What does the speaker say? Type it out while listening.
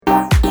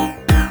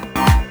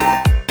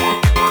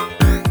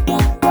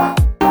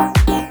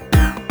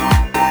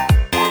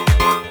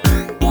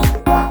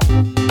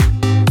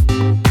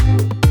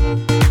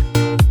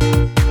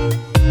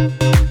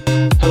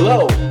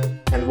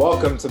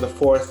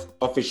fourth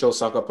official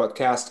soccer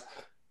podcast.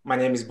 My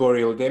name is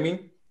Bori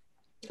Odemi,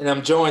 and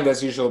I'm joined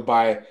as usual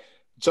by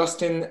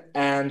Justin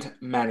and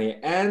Manny.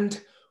 And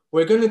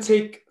we're going to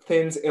take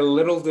things a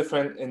little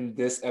different in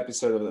this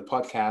episode of the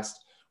podcast.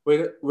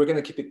 We're going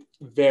to keep it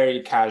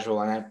very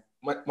casual. And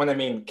when I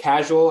mean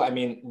casual, I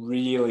mean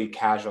really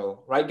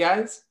casual. Right,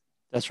 guys?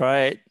 That's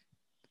right.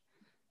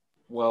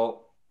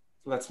 Well,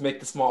 let's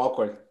make this more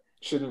awkward,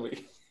 shouldn't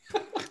we?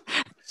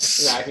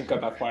 Yeah, I can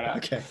cut that part out.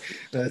 Okay,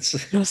 that's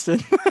Justin.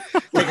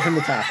 take it from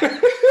the top.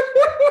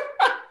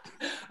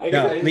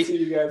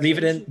 Leave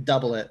it in,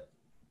 double it.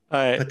 All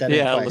right. Put that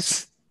in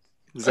twice.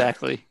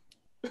 Exactly.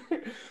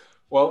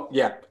 Well,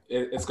 yeah,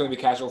 it's going to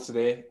be casual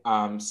today.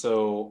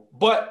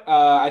 But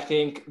I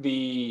think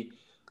the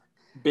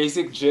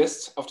basic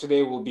gist of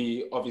today will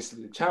be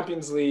obviously the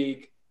Champions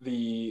League,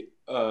 the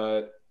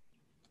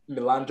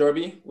Milan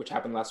Derby, which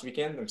happened last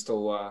weekend. I'm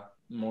still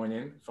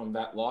mourning from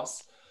that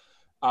loss.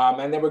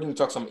 And then we're going to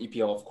talk some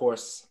EPL, of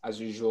course, as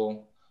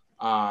usual,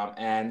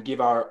 and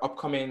give our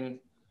upcoming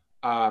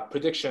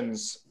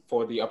predictions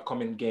for the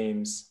upcoming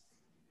games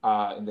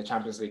in the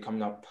Champions League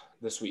coming up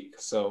this week.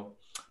 So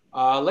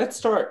let's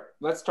start.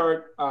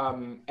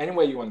 Any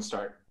way you want to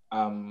start.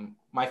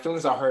 My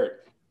feelings are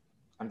hurt.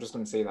 I'm just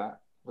going to say that.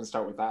 We'll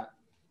start with that.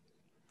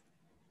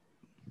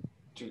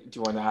 Do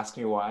you want to ask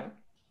me why?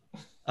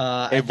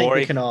 I think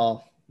we can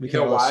all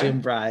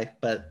assume why,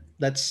 but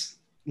let's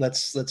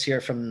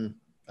hear from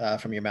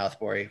your mouth,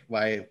 Bori.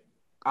 Why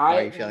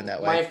are you feeling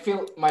that way?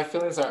 My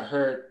feelings are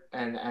hurt,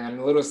 and I'm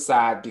a little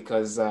sad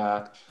because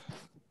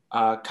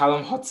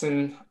Callum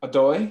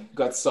Hudson-Odoi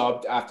got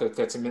subbed after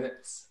 30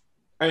 minutes.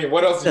 I mean,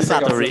 what else do you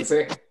think I was going to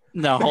say?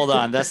 No, hold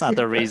on. That's not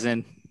the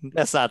reason.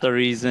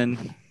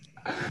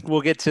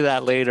 We'll get to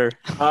that later.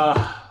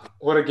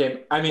 What a game.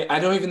 I mean, I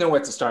don't even know where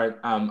to start.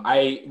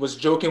 I was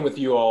joking with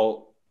you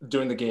all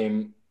during the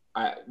game,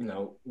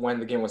 when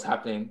the game was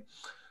happening,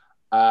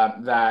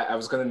 that I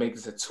was going to make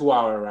this a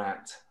 2-hour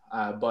rant.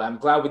 But I'm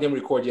glad we didn't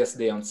record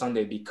yesterday on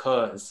Sunday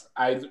because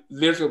I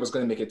literally was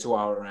going to make a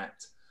 2-hour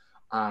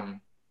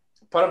rant.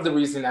 Part of the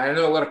reason, I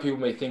know a lot of people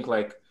may think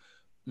like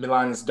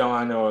Milan is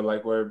done or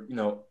like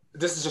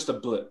this is just a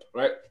blip,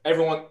 right?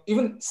 Everyone,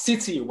 even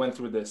City went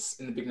through this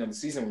in the beginning of the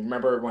season.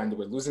 Remember when they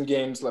were losing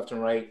games left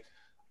and right?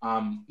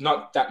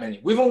 Not that many.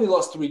 We've only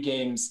lost 3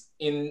 games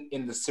in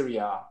the Serie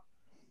A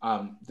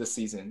this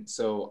season.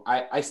 So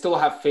I still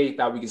have faith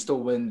that we can still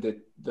win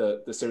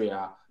the Serie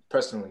A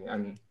personally.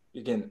 And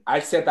again, I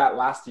said that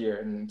last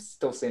year and I'm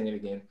still saying it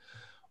again.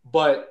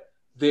 But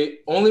the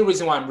only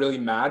reason why I'm really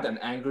mad and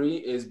angry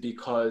is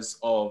because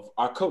of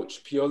our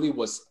coach. Pioli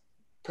was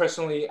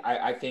personally,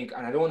 I think,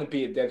 and I don't want to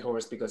be a dead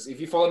horse because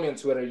if you follow me on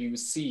Twitter, you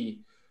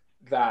see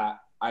that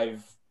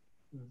I've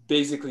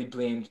basically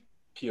blamed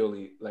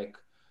Pioli. Like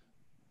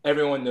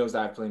everyone knows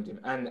that I blamed him.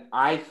 And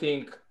I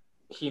think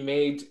he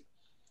made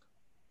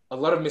a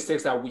lot of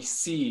mistakes that we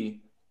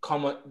see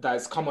that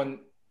is common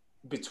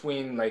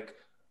between like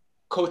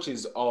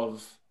coaches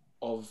of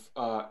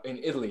in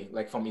Italy,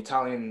 like from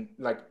Italian,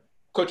 like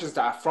coaches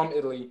that are from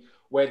Italy,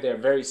 where they're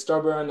very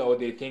stubborn or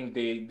they think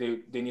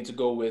they need to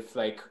go with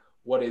like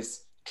what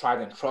is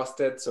tried and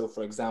trusted. So,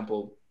 for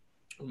example,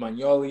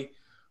 Romagnoli,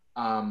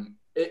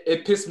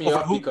 it pissed me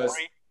off because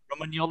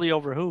Romagnoli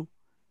over who?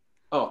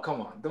 Oh,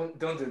 come on.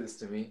 Don't do this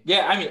to me.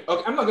 Yeah, I mean,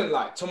 okay, I'm not going to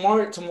lie.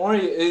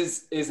 Tomori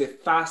is a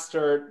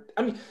faster...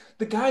 I mean,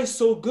 the guy is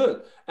so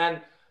good.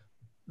 And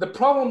the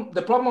problem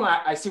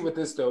I see with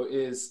this, though,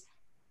 is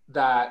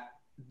that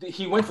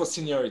he went for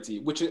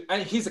seniority,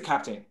 and he's a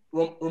captain.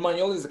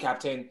 Romagnoli is a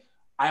captain.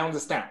 I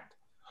understand.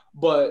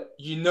 But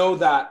you know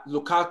that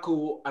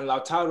Lukaku and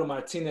Lautaro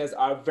Martinez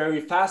are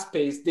very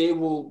fast-paced. They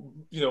will,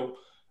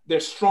 they're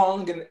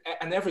strong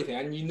and everything.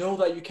 And you know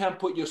that you can't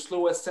put your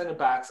slowest center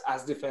backs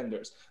as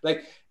defenders.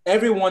 Like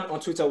everyone on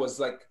Twitter was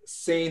like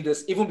saying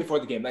this even before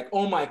the game. Like,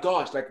 oh my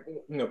gosh, like,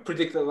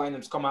 predicted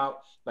lineups come out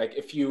like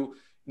a few,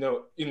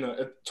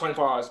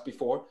 24 hours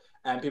before.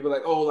 And people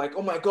are like,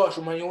 oh my gosh,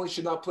 Romagnoli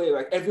should not play.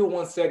 Like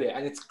everyone said it.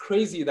 And it's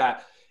crazy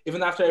that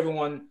even after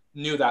everyone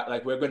knew that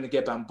like we're going to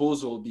get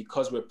bamboozled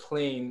because we're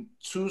playing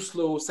 2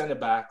 slow center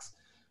backs,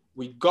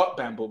 we got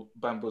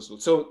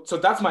bamboozled. So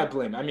that's my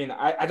blame. I mean,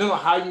 I don't know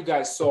how you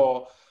guys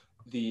saw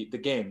the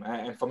game,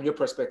 and from your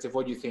perspective,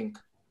 what do you think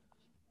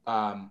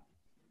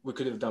we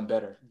could have done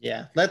better?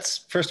 Yeah, let's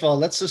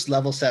just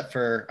level set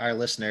for our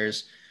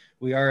listeners.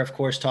 We are, of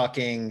course,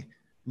 talking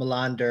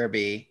Milan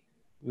Derby.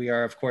 We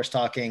are, of course,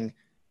 talking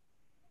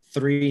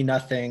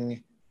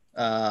 3-0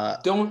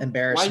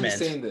 embarrassment. Why are you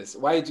saying this?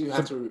 Why do you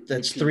have to?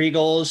 That's 3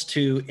 goals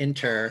to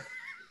Inter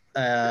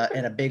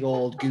and a big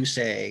old goose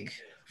egg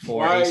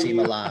for AC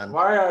Milan.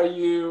 Why are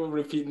you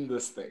repeating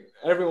this thing?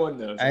 Everyone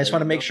knows. I just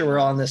want to make sure we're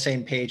all on the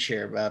same page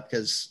here,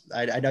 because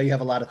I know you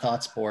have a lot of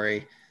thoughts,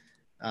 Bori.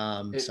 So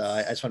I just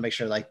want to make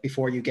sure, like,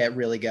 before you get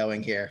really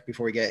going here,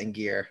 before we get in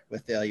gear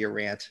with your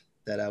rant,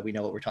 that we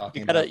know what we're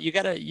talking about. You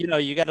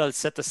gotta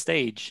set the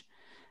stage.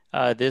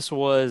 This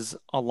was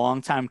a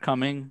long time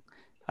coming.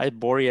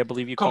 Bori, I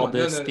believe you Come called on,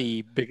 no, this no, no.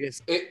 the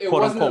biggest, It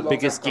quote wasn't a unquote,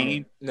 long time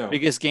coming. No,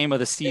 biggest game of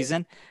the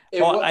season.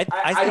 it Well, was. I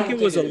I think don't it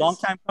think was it a long is.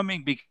 time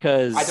coming I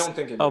because don't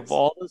think it of is.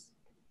 all this.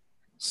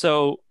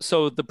 So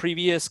the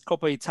previous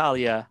Coppa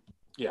Italia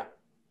Yeah,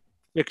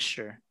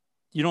 fixture,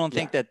 you don't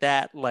yeah, think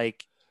that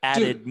like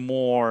added dude.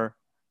 more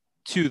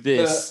to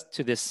The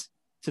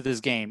this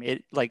game?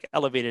 It like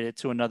elevated it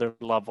to another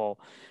level,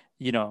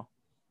 you know.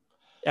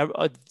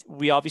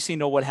 We obviously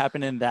know what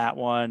happened in that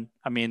one.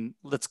 I mean,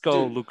 let's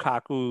go dude.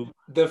 Lukaku,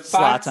 The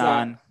fact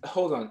Zlatan. that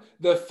hold on,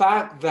 the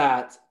fact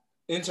that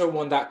Inter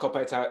won that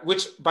Coppa Italia,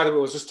 which by the way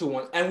was just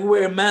 2-1, and we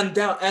were a man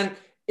down, and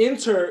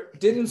Inter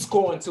didn't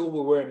score until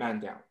we were a man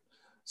down.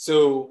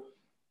 So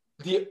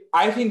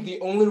I think the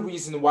only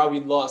reason why we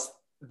lost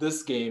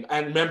this game,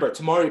 and remember,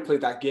 Tomori played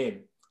that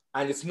game,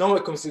 and it's no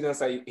coincidence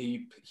that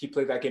he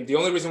played that game. The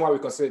only reason why we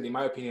considered, in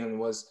my opinion,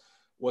 was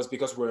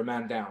because we were a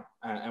man down,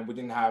 and we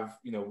didn't have,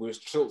 we were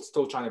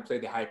still trying to play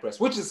the high press,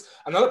 which is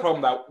another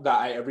problem that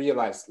I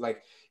realized.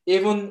 Like,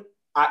 even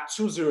at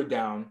 2-0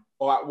 down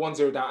or at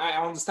 1-0 down, I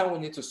understand we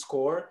need to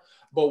score,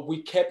 but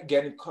we kept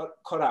getting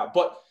cut out.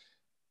 But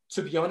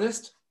to be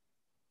honest,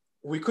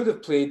 we could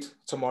have played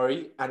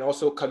Tomori and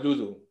also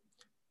Kalulu,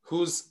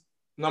 who's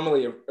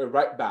normally a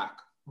right back,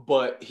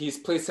 but he's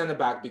played center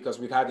back because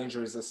we've had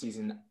injuries this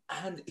season,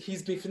 and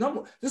he's been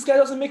phenomenal. This guy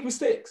doesn't make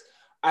mistakes.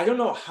 I don't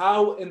know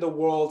how in the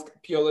world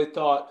Pioli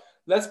thought,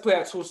 let's play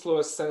our two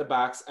slowest center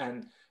backs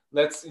and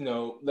let's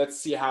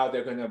see how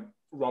they're gonna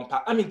run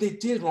past. I mean, they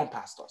did run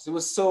past us. It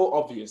was so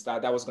obvious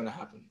that was gonna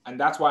happen, and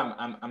that's why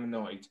I'm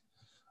annoyed.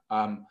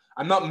 I'm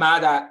not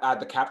mad at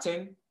the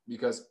captain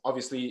because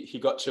obviously he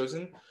got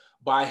chosen,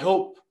 but I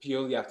hope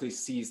Pioli at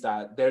least sees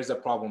that there's a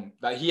problem,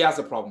 that he has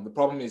a problem. The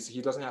problem is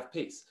he doesn't have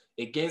pace.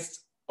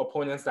 Against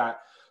opponents that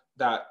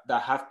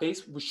have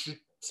pace, we should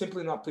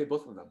simply not play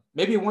both of them.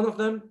 Maybe one of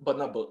them, but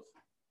not both.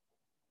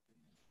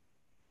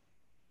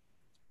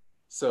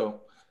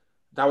 So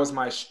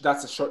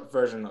that's a short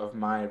version of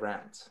my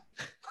rant.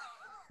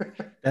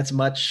 That's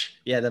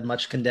the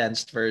much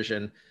condensed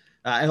version.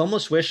 I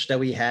almost wish that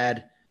we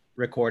had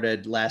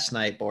recorded last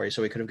night, Bori,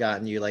 so we could have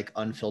gotten you like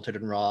unfiltered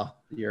and raw,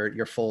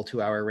 your full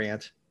 2-hour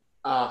rant.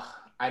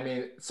 I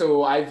mean,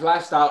 so I've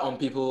lashed out on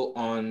people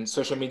on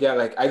social media.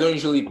 Like, I don't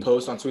usually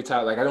post on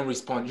Twitter. Like, I don't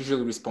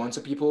usually respond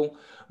to people,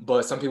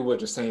 but some people were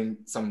just saying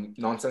some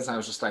nonsense. And I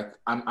was just like,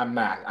 I'm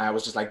mad. I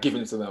was just like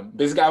giving it to them.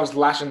 Basically, I was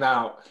lashing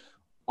out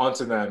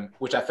onto them,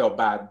 which I felt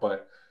bad,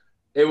 but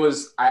it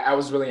was, I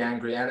was really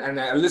angry. And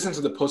I listened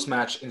to the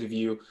post-match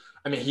interview.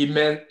 I mean, he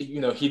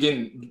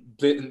didn't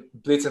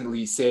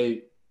blatantly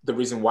say the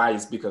reason why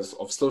is because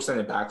of slow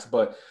center backs,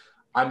 but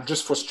I'm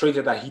just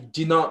frustrated that he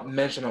did not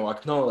mention or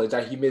acknowledge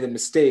that he made a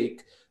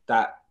mistake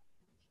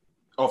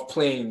of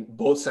playing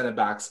both center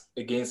backs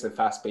against a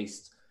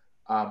fast-paced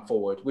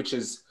forward, which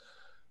is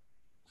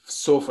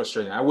so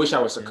frustrating. I wish I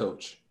was a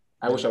coach.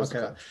 I wish I was a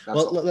coach.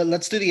 Well,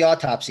 let's do the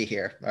autopsy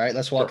here. All right,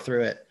 let's walk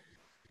through it.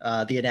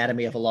 The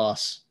anatomy of a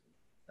loss.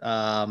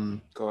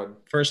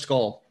 First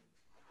goal,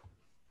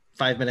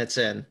 5 minutes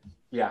in.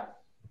 Yeah.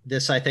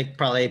 This, I think,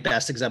 probably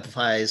best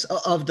exemplifies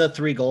of the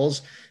 3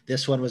 goals.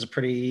 This one was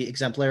pretty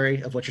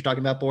exemplary of what you're talking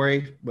about,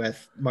 Bori,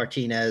 with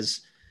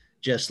Martinez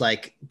just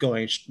like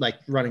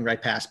running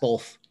right past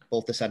both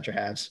the center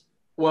halves.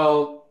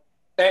 Well,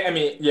 I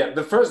mean, yeah,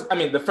 the first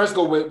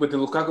goal with the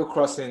Lukaku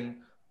crossing.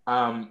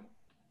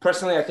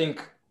 Personally, I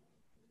think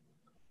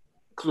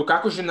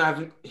Lukaku shouldn't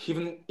have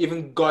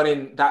even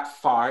gotten that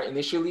far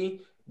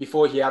initially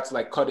before he had to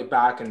like cut it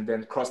back and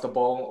then cross the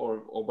ball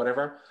or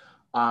whatever.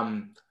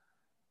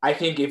 I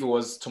think if it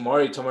was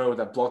Tomori would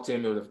have blocked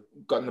him, he would have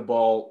gotten the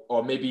ball,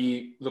 or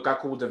maybe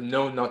Lukaku would have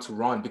known not to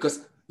run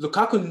because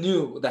Lukaku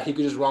knew that he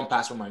could just run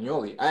past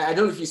Romagnoli. I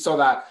don't know if you saw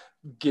that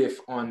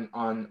GIF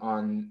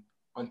on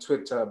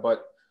Twitter,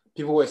 but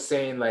people were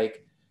saying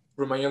like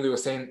Romagnoli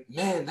was saying,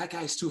 "Man, that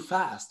guy's too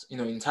fast," in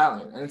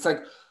Italian, and it's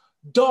like,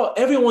 duh,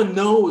 everyone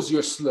knows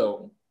you're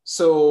slow.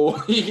 So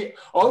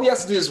all he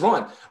has to do is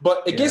run.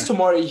 But against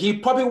Tomori, he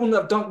probably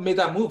wouldn't have made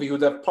that move. He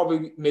would have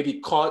probably maybe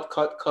cut,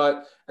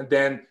 and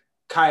then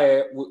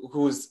Kaye,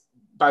 who's,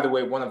 by the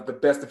way, one of the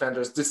best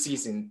defenders this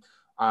season,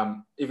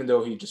 even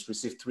though he just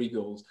received 3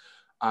 goals,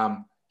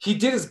 he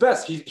did his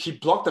best. He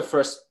blocked the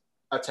first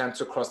attempt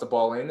to cross the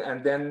ball in,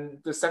 and then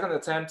the second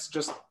attempt,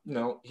 just,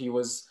 he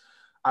was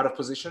out of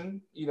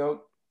position.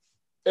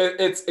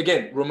 It's,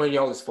 again,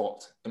 Romagnoli's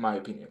fault, in my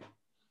opinion.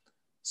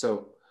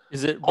 So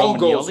is it all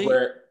goals Romagnoli?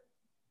 where,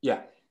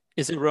 yeah.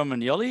 Is it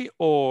Romagnoli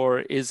or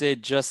is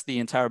it just the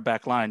entire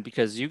back line?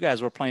 Because you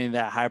guys were playing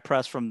that high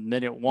press from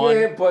minute 1.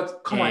 Yeah,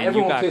 but come on,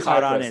 everyone plays high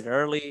press. You got caught on it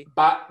early.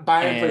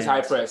 Bayern plays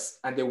high press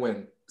and they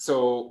win.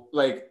 So,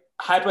 like,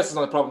 high press is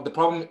not the problem. The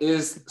problem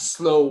is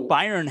slow.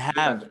 Bayern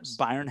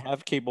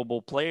have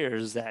capable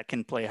players that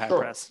can play high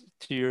press,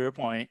 to your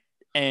point.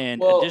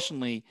 And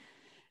additionally,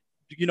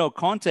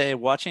 Conte,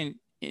 watching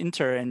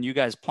Inter and you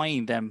guys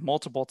playing them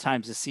multiple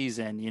times this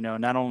season,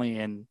 not only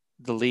in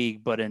the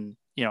league, but in,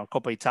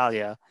 Coppa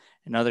Italia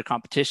and other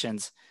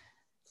competitions.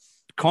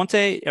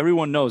 Conte,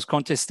 everyone knows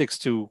Conte sticks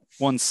to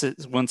one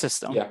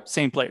system,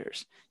 same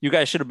players. you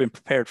guys should have been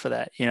prepared for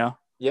that, you know?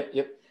 Yep.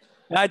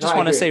 And I just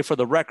want to say, for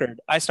the record,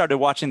 I started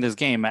watching this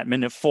game at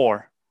minute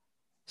 4.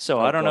 So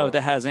I don't know if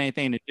that has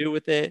anything to do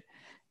with it.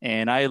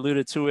 And I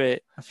alluded to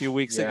it a few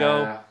weeks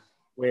ago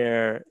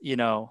where, you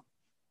know,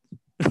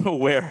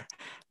 where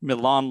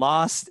Milan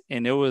lost.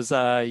 And it was,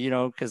 you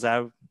know, because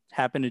I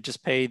happened to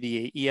just pay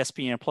the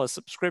ESPN Plus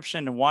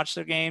subscription and watch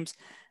their games.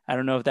 I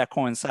don't know if that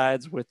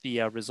coincides with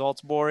the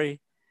results, Bori.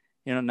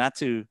 You know, not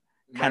to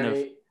kind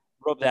of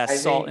rub that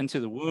salt into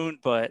the wound,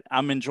 but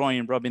I'm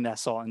enjoying rubbing that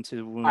salt into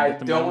the wound at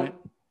the moment.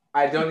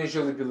 I don't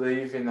usually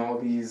believe in all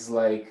these,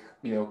 like,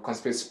 you know,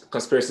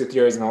 conspiracy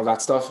theories and all that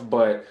stuff,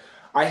 but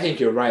I think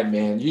you're right,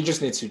 man. You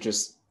just need to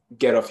just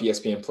get off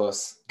ESPN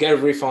Plus, get a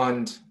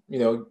refund, you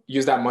know,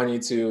 use that money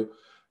to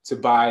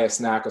buy a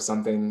snack or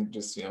something.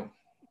 Just, you know,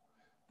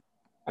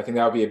 I think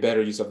that would be a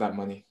better use of that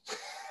money.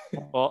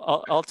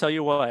 Well, I'll tell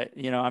you what,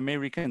 you know, I may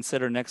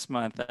reconsider next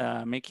month.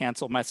 I may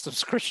cancel my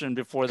subscription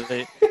before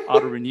the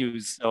auto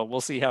renews. So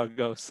we'll see how it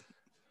goes.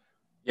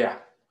 Yeah.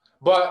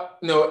 But,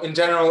 you know, in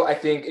general, I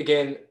think,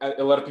 again,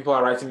 a lot of people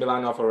are writing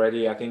Milan off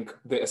already. I think,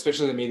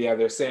 especially the media,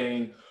 they're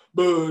saying,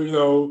 boo, you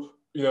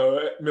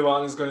know,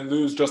 Milan is going to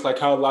lose just like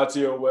how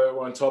Lazio were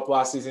on top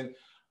last season.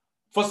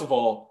 First of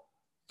all,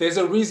 there's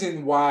a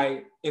reason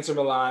why Inter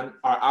Milan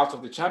are out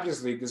of the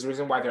Champions League. There's a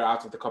reason why they're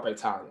out of the Coppa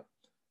Italia.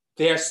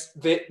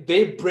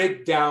 They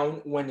break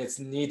down when it's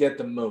needed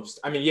the most.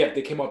 I mean, yeah,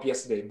 they came up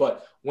yesterday,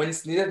 but when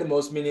it's needed the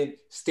most, meaning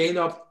staying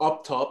up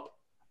top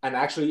and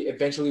actually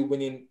eventually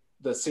winning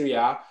the Serie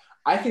A,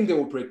 I think they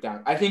will break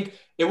down. I think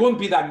it won't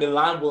be that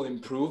Milan will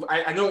improve.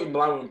 I know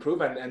Milan will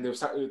improve and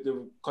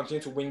they'll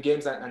continue to win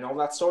games and all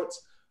that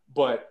sorts,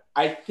 but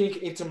I think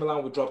Inter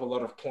Milan will drop a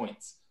lot of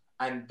points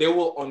and they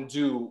will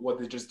undo what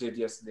they just did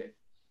yesterday.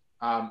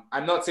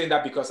 I'm not saying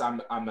that because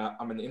I'm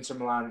an Inter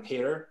Milan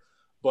hater,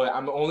 but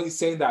I'm only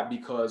saying that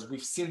because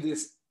we've seen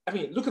this. I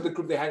mean, look at the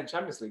group they had in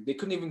Champions League. They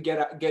couldn't even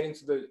get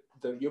into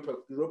the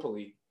Europa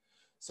League.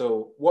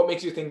 So what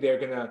makes you think they're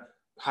going to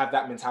have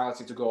that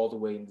mentality to go all the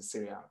way in the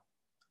Serie A?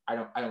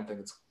 I don't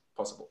think it's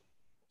possible.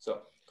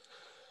 So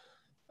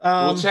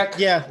we'll check.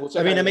 Yeah, we'll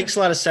check. I mean, it makes a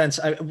lot of sense.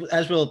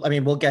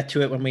 We'll get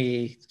to it when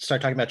we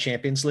start talking about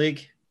Champions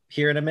League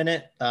here in a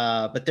minute.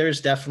 But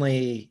there's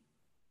definitely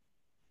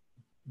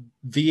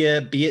be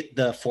it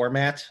the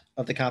format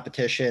of the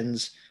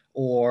competitions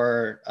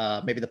or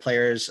maybe the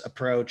players'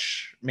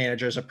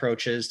 managers'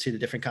 approaches to the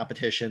different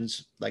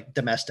competitions, like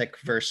domestic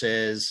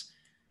versus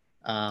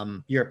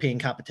European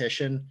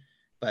competition.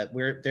 But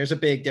there's a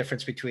big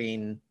difference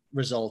between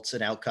results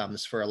and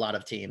outcomes for a lot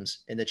of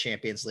teams in the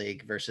Champions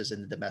League versus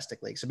in the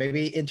domestic league. So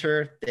maybe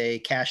Inter, they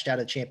cashed out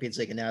of Champions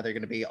League and now they're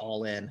going to be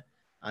all in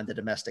on the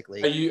domestic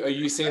league. Are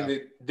you saying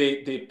that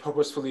they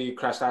purposefully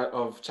crashed out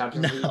of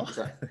Champions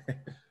League?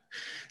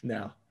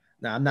 No,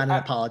 I'm not an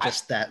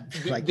apologist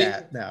like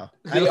that. No,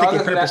 I don't think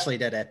they purposely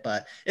did it,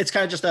 but it's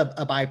kind of just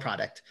a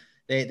byproduct.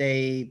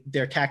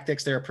 Their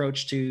tactics, their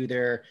approach to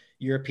their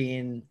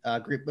European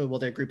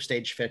their group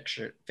stage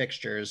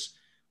fixtures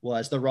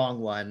was the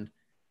wrong one.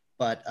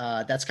 But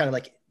that's kind of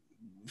like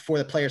for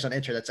the players on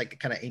Inter, that's like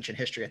kind of ancient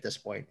history at this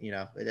point. You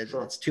know,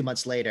 it's 2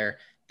 months later,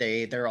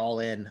 they're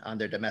all in on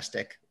their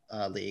domestic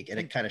league, and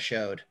it kind of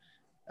showed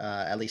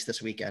at least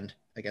this weekend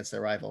against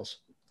their rivals.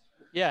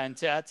 Yeah, and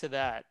to add to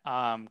that,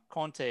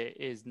 Conte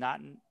is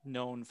not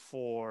known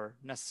for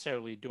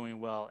necessarily doing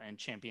well in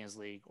Champions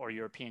League or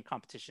European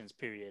competitions,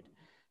 period.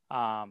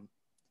 I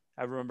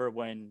remember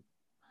when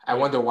I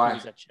wonder why.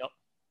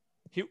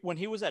 When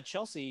he was at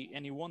Chelsea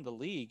and he won the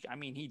league, I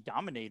mean, he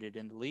dominated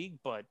in the league,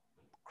 but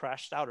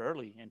crashed out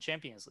early in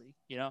Champions League,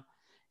 you know?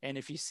 And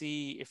if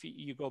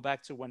you go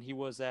back to when he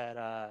was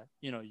at,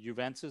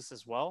 Juventus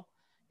as well,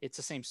 it's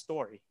the same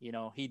story. You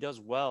know, he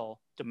does well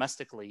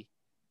domestically,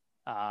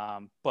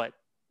 but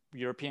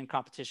European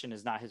competition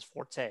is not his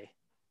forte,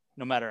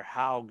 no matter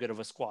how good of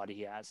a squad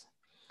he has.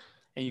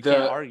 And you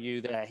can't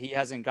argue that he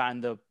hasn't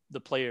gotten the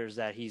players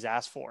that he's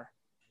asked for.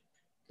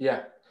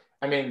 Yeah.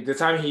 I mean, the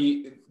time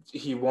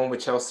he won with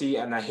Chelsea,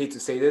 and I hate to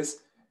say this,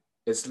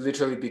 it's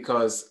literally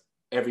because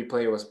every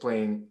team was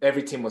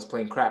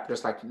playing crap,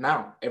 just like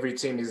now. Every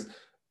team is,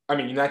 I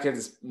mean, United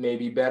is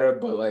maybe better,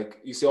 but like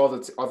you see all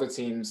the other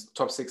teams,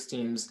 top 6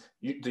 teams,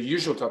 the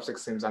usual top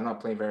 6 teams are not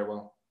playing very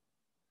well.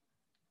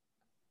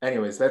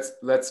 Anyways,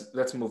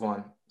 let's move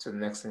on to the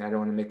next thing. I don't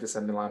want to make this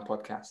a Milan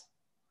podcast.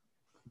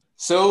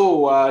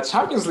 So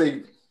Champions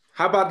League.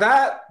 How about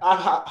that?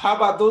 How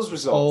about those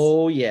results?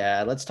 Oh,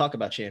 yeah. Let's talk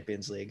about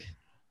Champions League.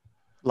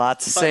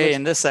 Lots to say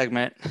in this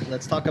segment.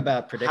 Let's talk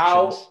about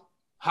predictions.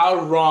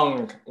 How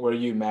wrong were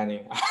you,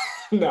 Manny?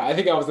 No, I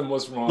think I was the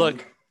most wrong.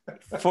 Look,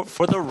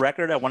 for the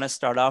record, I want to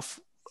start off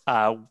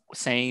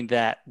saying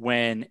that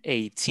when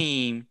a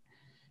team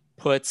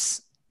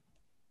puts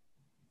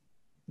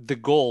the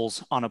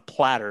goals on a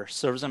platter,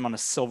 serves them on a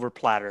silver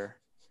platter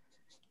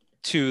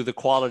to the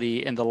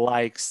quality and the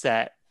likes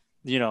that,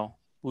 you know,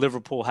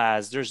 Liverpool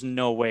has, there's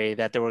no way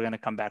that they were going to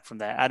come back from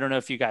that. I don't know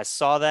if you guys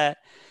saw that,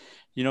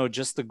 you know,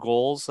 just the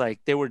goals, like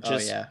they were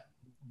just,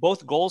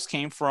 both goals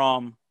came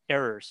from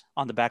errors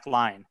on the back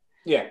line.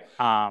 Yeah.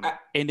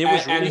 And it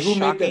was really who made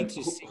shocking them?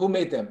 to see. Who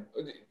made them?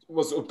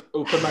 Was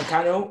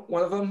Upamecano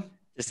one of them?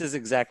 This is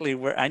exactly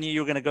where I knew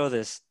you were going to go.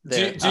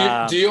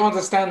 Do you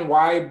understand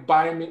why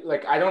Bayern?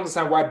 Like, I don't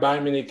understand why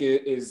Bayern Munich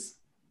is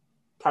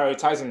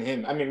prioritizing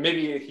him. I mean,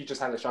 maybe he just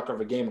had a shocker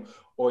of a game,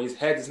 or his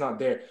head is not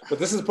there. But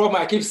this is the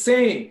problem I keep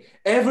saying.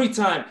 Every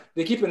time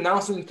they keep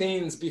announcing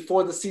things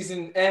before the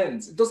season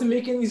ends, it doesn't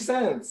make any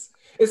sense.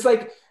 It's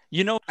like,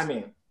 I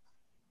mean.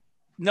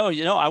 No,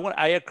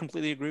 I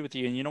completely agree with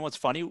you. And you know what's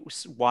funny?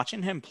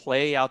 Watching him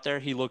play out there,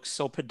 he looks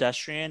so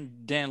pedestrian,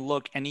 didn't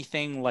look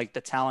anything like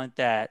the talent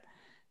that,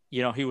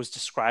 he was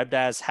described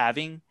as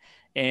having.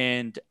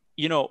 And,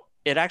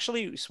 it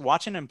actually,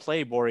 watching him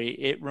play, Bori,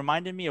 it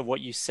reminded me of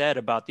what you said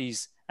about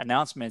these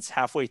announcements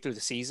halfway through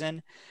the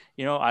season.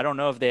 I don't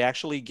know if they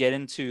actually get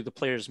into the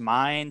players'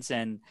 minds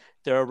and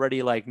they're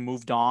already like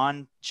moved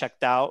on,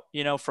 checked out,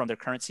 from their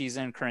current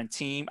season, current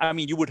team. I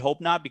mean, you would hope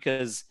not,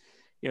 because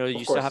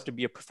you still have to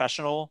be a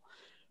professional,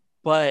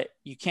 but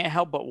you can't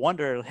help but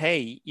wonder,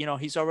 hey,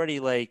 he's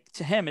already like,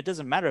 to him, it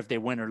doesn't matter if they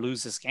win or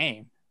lose this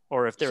game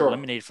or if they're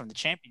eliminated from the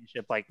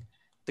championship. Like,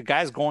 the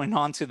guy's going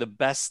on to the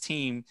best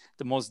team,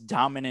 the most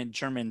dominant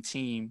German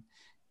team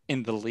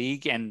in the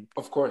league. And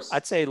of course,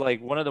 I'd say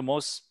like one of the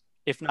most,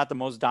 if not the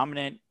most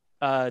dominant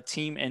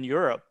team in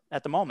Europe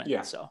at the moment.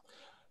 Yeah. So,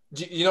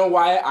 you know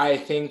why I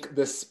think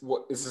this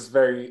is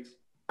very,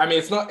 I mean,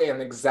 it's not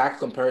an exact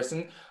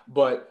comparison,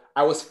 but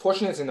I was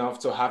fortunate enough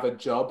to have a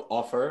job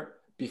offer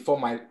before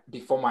I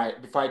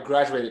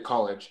graduated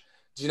college.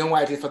 Do you know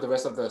what I did for the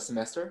rest of the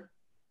semester?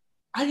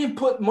 I didn't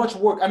put much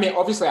work. I mean,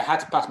 obviously I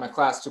had to pass my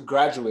class to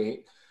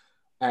graduate,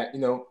 but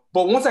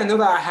once I know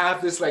that I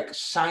have this like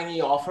shiny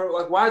offer,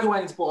 like, why do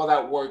I need to put all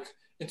that work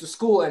into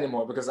school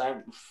anymore? Because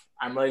I'm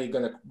already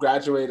going to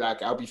graduate.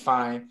 Like, I'll be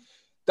fine.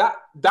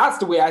 That's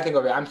the way I think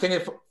of it. I'm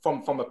thinking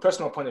from a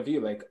personal point of view.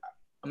 Like,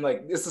 I'm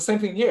like, it's the same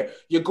thing here.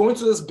 You're going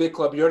to this big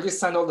club. You already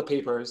signed all the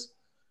papers.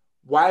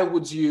 Why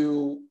would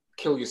you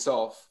kill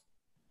yourself,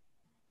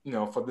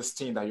 for this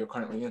team that you're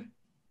currently in?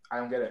 I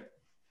don't get it.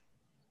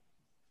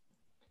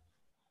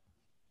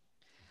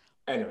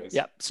 Anyways.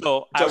 Yeah.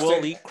 So Justin, I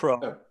will eat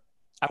crow.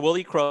 I will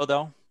eat crow,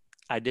 though.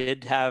 I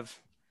did have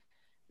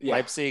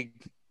Leipzig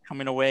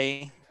coming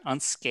away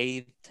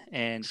unscathed,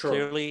 and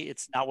clearly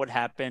it's not what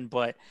happened.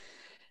 But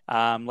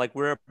like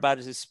we're about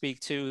to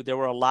speak to, there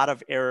were a lot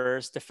of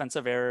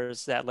defensive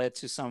errors that led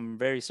to some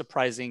very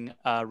surprising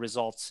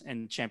results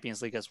in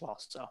Champions League as well.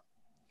 So,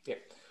 yeah.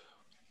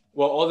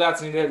 Well, all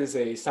that's needed is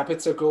a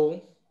Sabitzer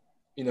goal.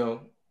 The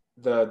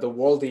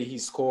worldie he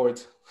scored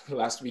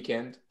last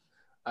weekend.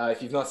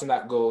 If you've not seen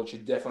that goal, you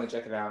should definitely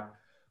check it out.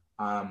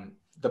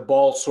 The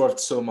ball swerved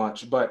so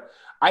much, but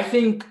I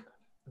think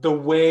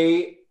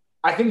they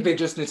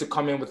just need to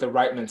come in with the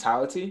right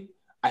mentality.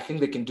 I think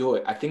they can do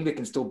it. I think they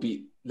can still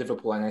beat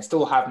Liverpool, and I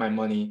still have my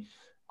money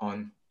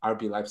on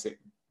RB Leipzig.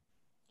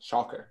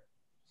 Shocker.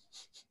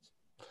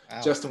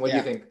 Wow. Justin, what do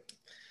you think?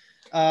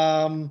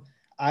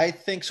 I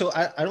think so.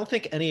 I don't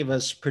think any of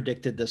us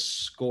predicted the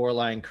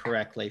scoreline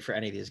correctly for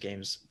any of these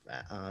games,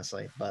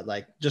 honestly. But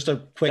like, just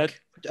a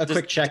quick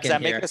check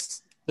in here.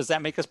 Does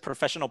that make us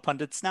professional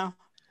pundits now?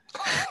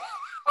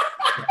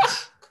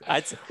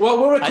 Yes. Well,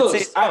 we were close.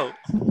 I'd say so.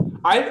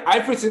 I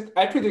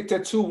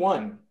predicted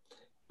 2-1.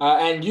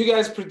 And you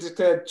guys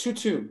predicted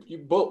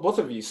 2-2. Both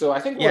of you. So I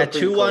think we're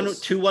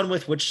 2-1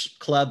 with which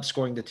club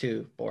scoring the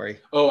 2, Bori?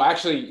 Oh,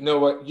 actually, you know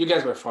what? You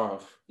guys were far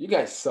off. You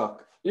guys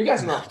suck. You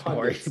guys are not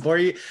pundits.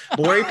 Bori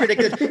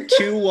predicted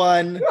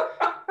 2-1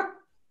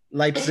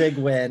 Leipzig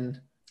win.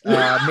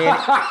 Don't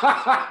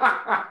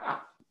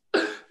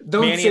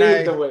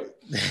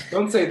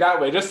say it that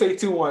way. Just say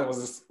 2-1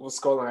 was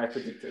scoreline I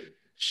predicted.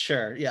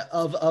 Sure. Yeah.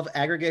 Of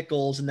aggregate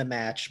goals in the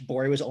match,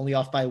 Bori was only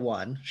off by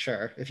 1.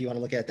 Sure, if you want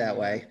to look at it that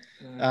way.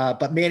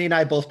 But Manny and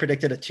I both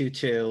predicted a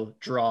 2-2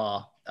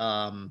 draw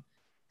on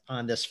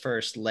this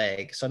first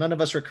leg. So none of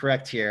us were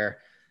correct here.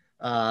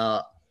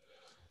 I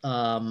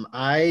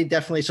knew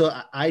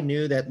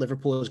that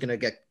Liverpool was going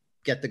to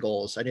get the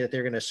goals. I knew that they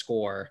were going to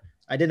score.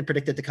 I didn't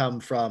predict it to come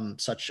from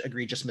such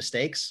egregious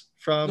mistakes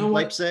from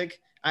Leipzig.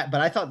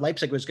 But I thought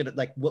Leipzig was going to,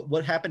 like,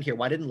 what happened here?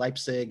 Why didn't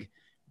Leipzig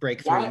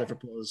break through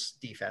Liverpool's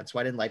defense?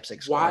 Why didn't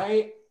Leipzig score?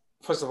 Why?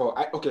 First of all,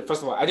 I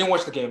didn't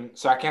watch the game,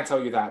 so I can't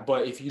tell you that.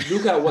 But if you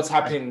look at what's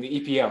happening in the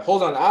EPL,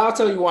 hold on, I'll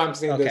tell you why I'm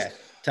saying this.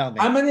 Tell me.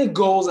 How many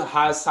goals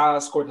has Salah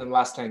scored in the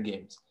last 10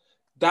 games?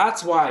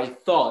 That's why I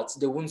thought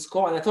they wouldn't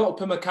score. And I thought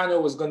Upamecano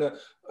was going to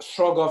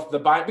shrug off the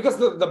Bayern, because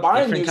the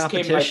Bayern news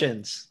came like...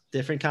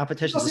 Different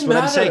competitions. That's what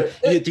I'm saying.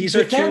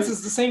 Defense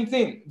is the same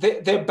thing.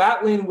 They're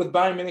battling with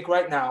Bayern Munich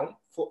right now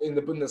in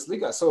the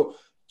Bundesliga. So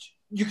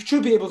you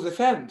should be able to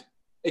defend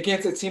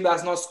against a team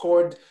that's not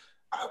scored,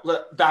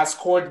 less than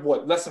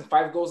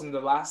 5 goals in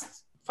the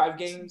last 5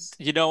 games.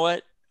 You know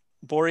what,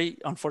 Bori?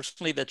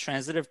 Unfortunately, the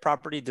transitive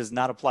property does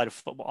not apply to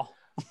football.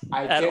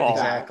 I get that.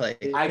 Exactly.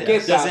 I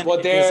get that,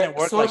 but they're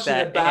such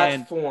in a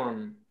bad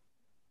form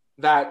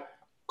that,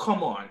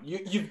 come on,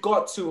 you've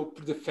got to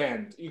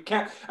defend. You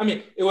can't. I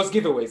mean, it was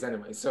giveaways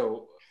anyway,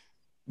 so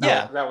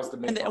Yeah, that was the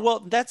main problem. Well,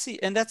 that's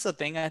the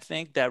thing, I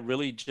think, that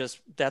really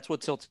that's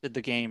what tilted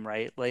the game,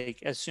 right? Like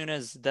as soon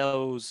as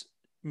those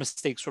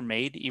mistakes were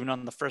made, even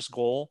on the first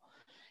goal,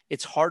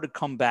 it's hard to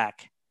come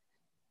back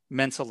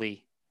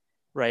mentally,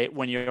 right?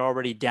 When you're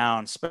already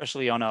down,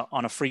 especially on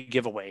a free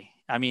giveaway.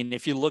 I mean,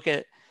 if you look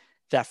at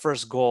that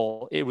first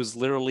goal, it was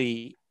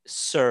literally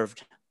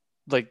served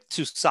like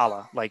to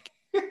Salah. Like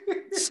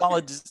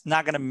Salah is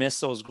not going to miss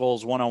those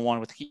goals one-on-one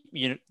with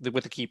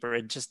the keeper.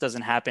 It just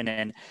doesn't happen.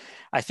 And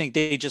I think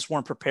they just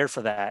weren't prepared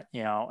for that,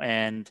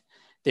 and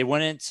they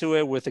went into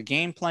it with a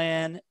game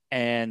plan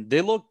and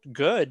they looked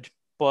good,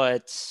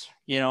 but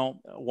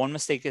one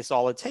mistake is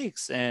all it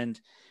takes. And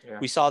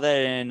we saw that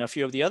in a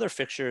few of the other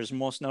fixtures,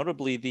 most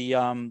notably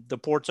the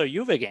Porto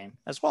Juve game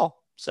as well.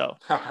 So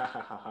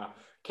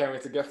can't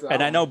wait to get to that.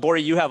 And I know,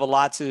 Bori, you have a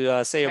lot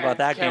to say about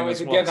that game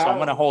as well, so I'm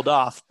going to hold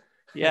off.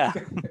 Yeah.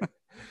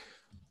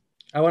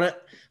 I want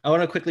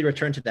to quickly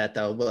return to that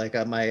though. Like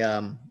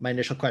my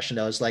initial question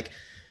though is like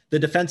the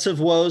defensive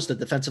woes, the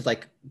defensive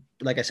like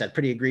I said,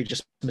 pretty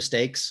egregious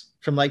mistakes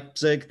from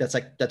Leipzig.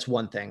 That's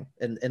one thing,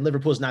 and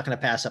Liverpool's not going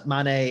to pass up.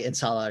 Mane and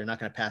Salah are not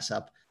going to pass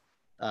up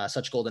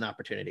such golden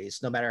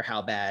opportunities, no matter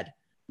how bad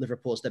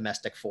Liverpool's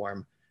domestic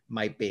form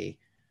might be.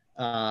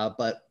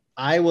 But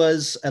I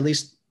was, at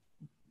least,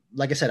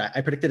 like I said,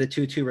 I predicted a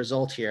 2-2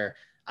 result here.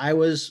 I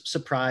was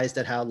surprised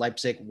at how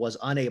Leipzig was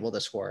unable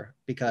to score,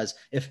 because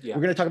if we're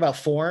going to talk about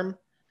form,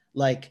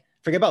 like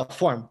forget about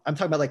form. I'm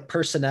talking about like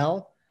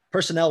personnel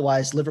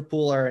wise,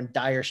 Liverpool are in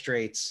dire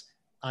straits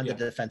on the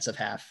defensive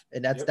half.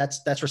 And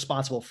that's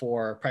responsible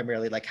for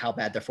primarily like how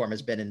bad their form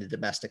has been in the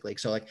domestic league.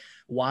 So like,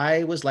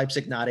 why was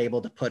Leipzig not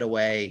able to put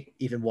away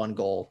even one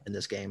goal in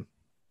this game?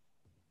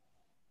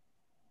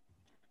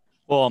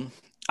 Well,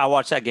 I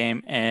watched that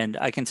game and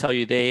I can tell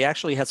you they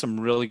actually had some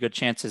really good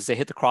chances. They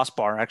hit the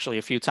crossbar actually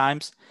a few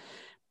times,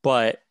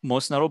 but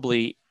most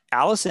notably,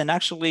 Alisson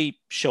actually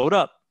showed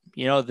up.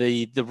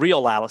 The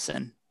real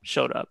Alisson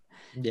showed up,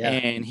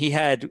 and he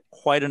had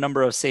quite a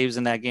number of saves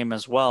in that game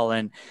as well.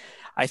 And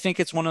I think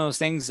it's one of those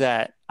things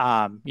that,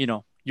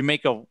 you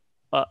make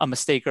a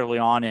mistake early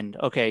on and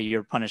okay,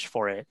 you're punished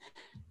for it.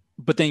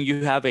 But then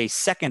you have a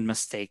second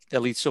mistake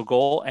that leads to a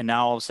goal. And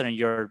now all of a sudden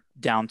you're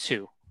down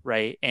 2.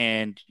 Right.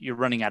 And you're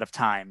running out of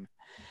time,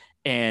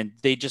 and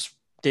they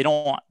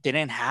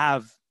didn't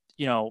have,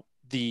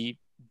 the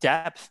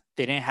depth.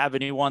 They didn't have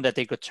anyone that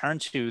they could turn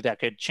to that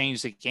could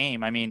change the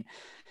game. I mean,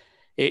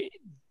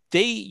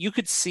 you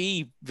could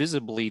see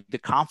visibly the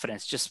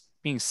confidence just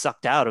being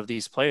sucked out of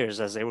these players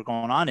as they were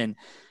going on. And,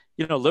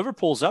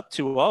 Liverpool's up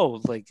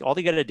 2-0. Like all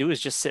they got to do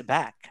is just sit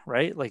back,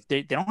 right? Like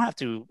they don't have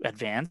to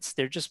advance.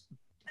 They're just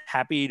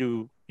happy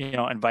to,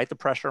 invite the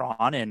pressure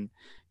on and,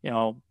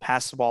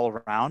 pass the ball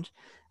around.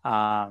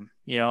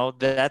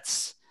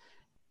 That's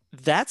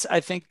I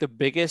think the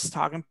biggest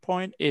talking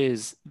point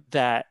is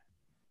that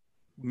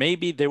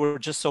maybe they were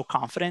just so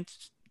confident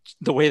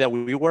the way that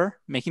we were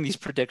making these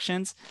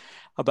predictions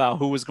about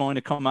who was going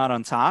to come out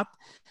on top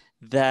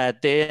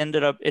that it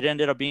ended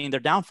up being their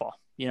downfall.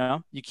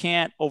 You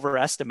can't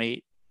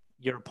overestimate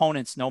your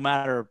opponents no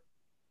matter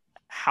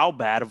how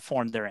bad of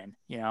form they're in,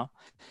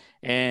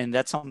 and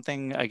that's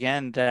something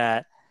again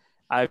that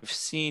I've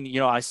seen.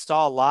 I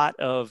saw a lot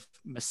of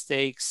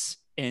mistakes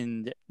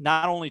in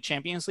not only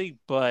Champions League,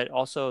 but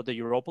also the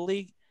Europa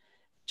League,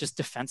 just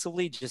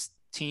defensively, just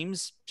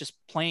teams just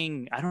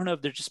playing. I don't know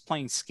if they're just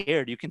playing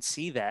scared. You can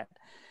see that.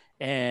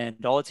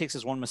 And all it takes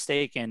is one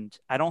mistake. And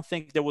I don't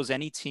think there was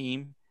any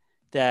team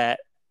that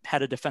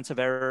had a defensive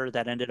error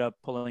that ended up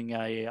pulling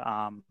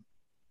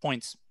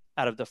points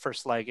out of the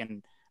first leg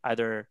in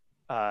either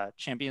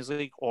Champions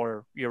League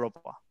or Europa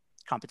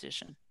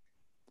competition.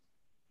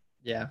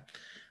 Yeah,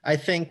 I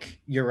think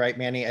you're right,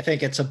 Manny. I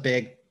think it's a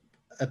big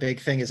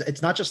thing. Is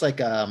it's not just like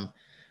a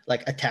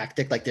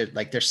tactic, like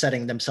they're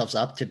setting themselves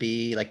up to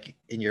be, like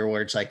in your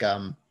words, like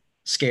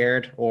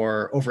scared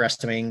or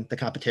overestimating the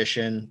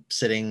competition,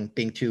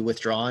 being too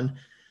withdrawn.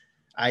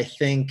 I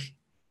think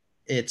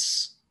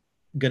it's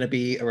going to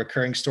be a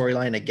recurring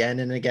storyline again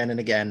and again and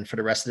again for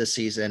the rest of the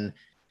season,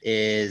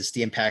 is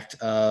the impact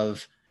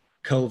of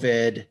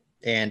COVID.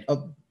 And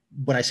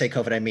when I say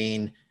COVID, I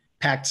mean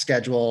packed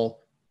schedule,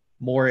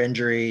 more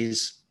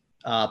injuries,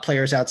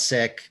 players out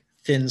sick,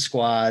 thin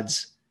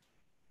squads,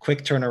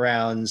 quick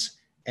turnarounds,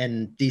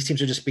 and these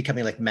teams are just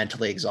becoming like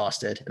mentally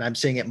exhausted. And I'm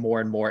seeing it more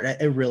and more. And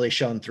it really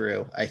shown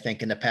through, I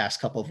think, in the past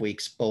couple of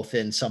weeks, both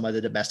in some of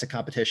the domestic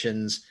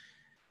competitions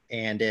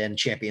and in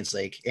Champions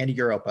League and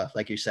Europa,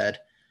 like you said,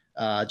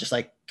 just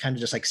like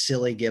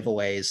silly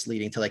giveaways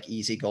leading to like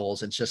easy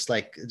goals. It's just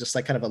like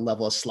kind of a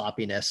level of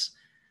sloppiness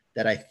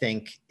that I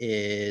think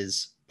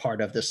is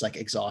part of this like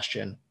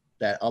exhaustion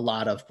that a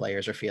lot of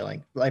players are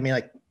feeling. I mean,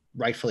 like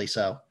rightfully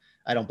so.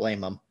 I don't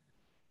blame them.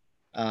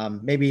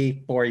 Maybe,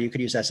 Bori, you could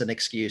use that as an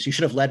excuse. You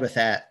should have led with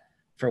that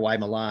for why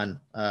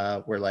Milan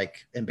were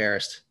like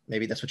embarrassed.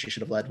 Maybe that's what you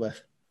should have led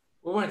with.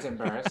 We weren't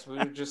embarrassed.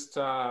 We're just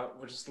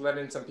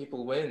letting some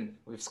people win.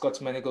 We've scored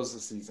too many goals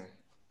this season.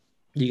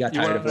 You got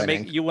tired of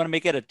winning. You want to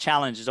make it a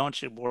challenge, don't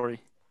you,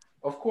 Bori?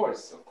 Of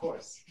course.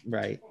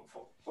 Right.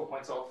 4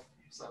 points off.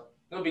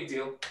 No big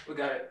deal. We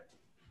got it.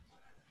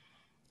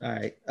 All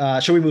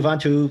right. Should we move on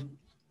to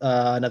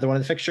another one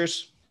of the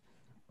fixtures?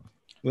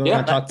 We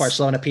want to talk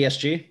Barcelona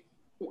PSG.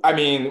 I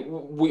mean,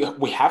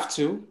 we have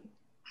to.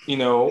 You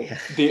know, Yeah.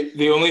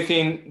 the only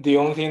thing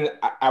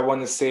I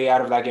want to say out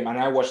of that game, and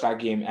I watched that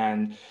game,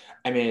 and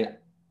I mean,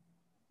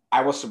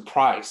 I was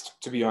surprised,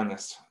 to be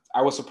honest.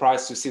 I was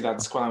surprised to see that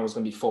the scoreline was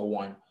going to be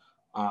 4-1.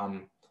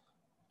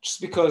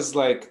 Just because,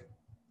 like,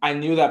 I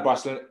knew that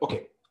Barcelona.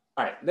 Okay,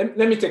 all right. Let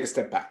me take a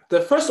step back. The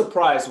first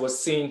surprise was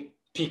seeing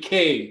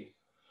Piqué.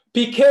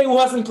 Piqué, who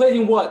hasn't played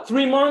in what,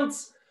 3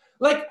 months?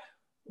 Like,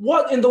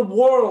 what in the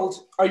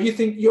world are you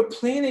think you're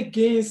playing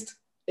against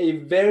a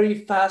very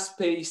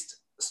fast-paced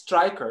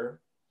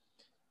striker,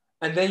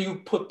 and then you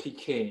put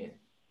Piqué in?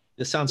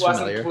 This sounds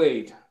familiar. Hasn't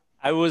played.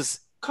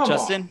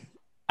 Justin,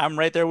 I'm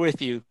right there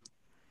with you.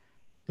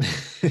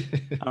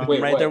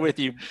 There with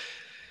you.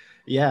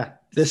 Yeah,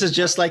 this is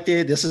just like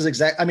this is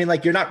exact. I mean,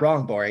 like, you're not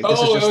wrong, Bori. This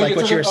is just like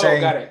what you were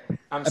saying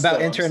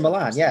about Inter and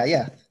Milan.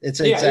 Yeah. It's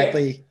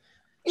exactly.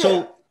 Yeah.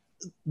 So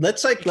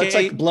let's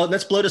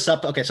blow this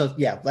up. Okay, so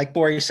yeah, like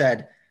Bori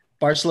said,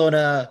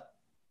 Barcelona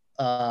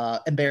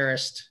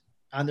embarrassed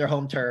on their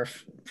home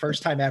turf,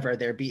 first time ever.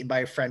 They're beaten by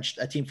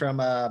a team from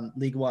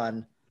Ligue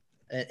 1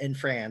 in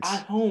France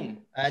at home.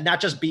 Not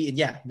just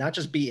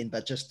beaten,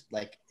 but just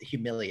like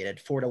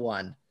humiliated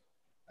 4-1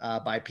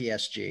 by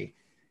PSG.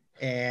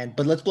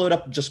 But let's blow it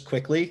up just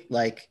quickly,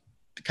 like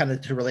kind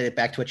of to relate it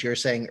back to what you were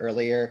saying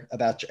earlier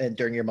about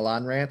during your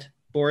Milan rant,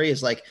 Bori,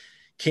 is like,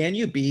 can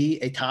you be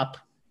a top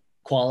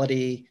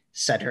quality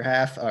center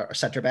half or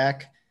center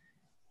back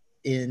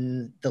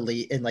in the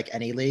league, in like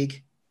any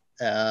league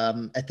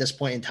at this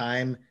point in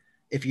time,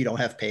 if you don't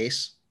have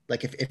pace?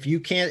 Like if you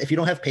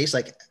don't have pace,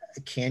 like,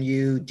 can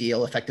you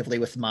deal effectively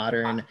with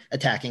modern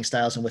attacking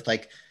styles and with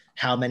like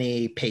how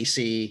many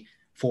pacey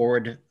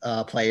forward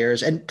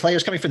players and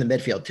players coming from the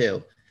midfield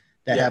too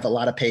that have a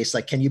lot of pace?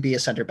 Like, can you be a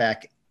center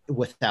back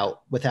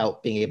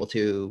without being able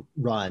to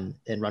run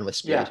with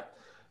speed? Yeah,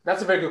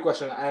 that's a very good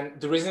question. And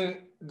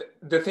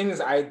the thing is,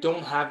 I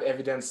don't have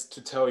evidence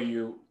to tell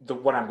you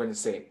what I'm going to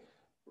say.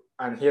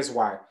 And here's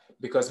why.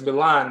 Because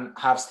Milan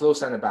have slow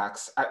center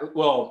backs.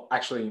 Well,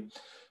 actually,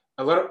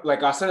 a lot of,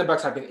 like, our center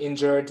backs have been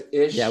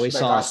injured-ish. Yeah, we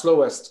saw our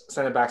slowest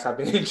center backs have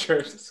been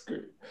injured.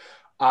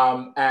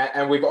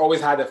 And we've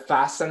always had a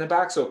fast center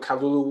back. So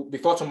Kalulu,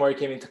 before Tomori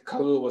came in,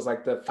 Kalulu was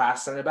like the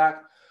fast center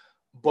back.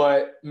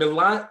 But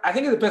Milan, I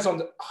think it depends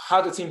on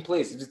how the team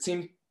plays. If the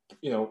team,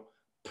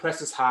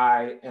 presses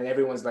high and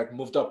everyone's like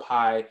moved up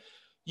high,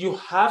 you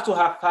have to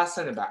have fast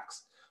center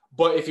backs.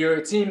 But if you're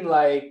a team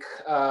like,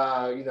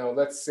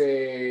 let's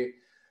say,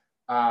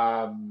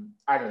 I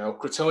don't know,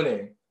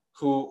 Crotone,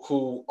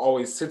 who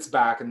always sits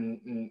back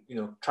and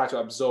try to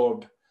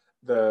absorb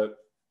the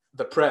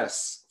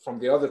press from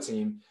the other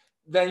team,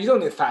 then you don't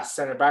need fast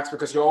center backs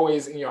because you're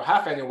always in your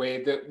half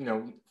anyway,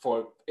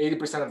 for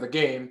 80% of the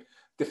game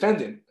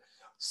defending.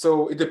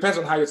 So it depends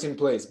on how your team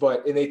plays.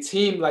 But in a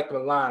team like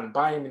Milan,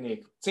 Bayern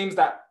Munich, teams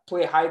that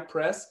play high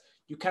press,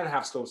 you can't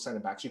have slow center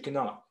backs. You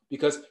cannot,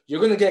 because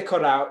you're going to get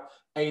cut out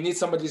and you need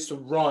somebody to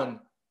run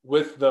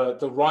with the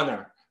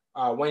runner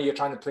when you're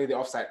trying to play the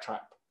offside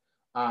trap.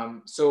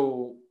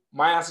 So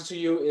my answer to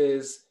you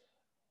is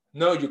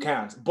no, you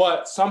can't.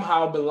 But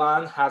somehow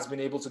Milan has been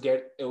able to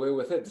get away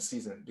with it this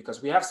season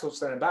because we have slow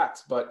center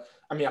backs. But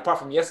I mean, apart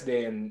from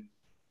yesterday and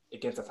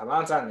against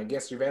Atalanta and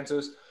against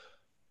Juventus,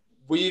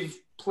 we've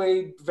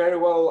played very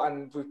well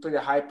and we've played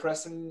a high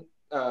pressing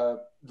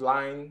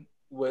line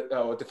with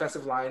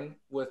defensive line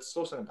with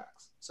slow center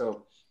backs.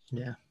 So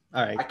yeah.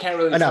 All right. I can't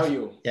really tell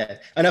you. Yeah.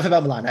 Enough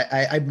about Milan.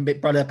 I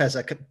brought it up as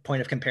a point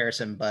of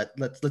comparison, but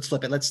let's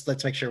flip it.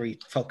 Let's make sure we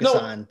focus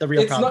on the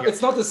real problem.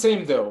 It's not the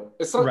same though.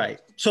 It's not right.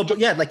 So, but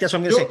yeah, like that's what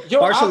I'm going to say.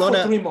 Barcelona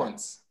out for 3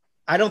 months.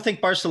 I don't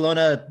think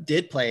Barcelona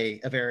did play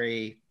a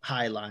very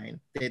high line.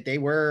 They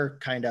were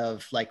kind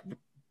of like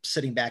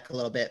sitting back a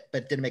little bit,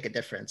 but didn't make a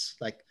difference.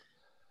 Like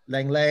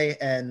Lenglet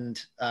and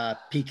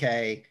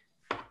Piqué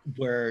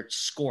were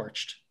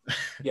scorched.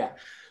 Yeah.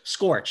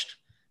 Scorched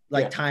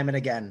time and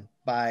again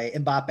by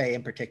Mbappe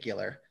in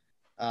particular.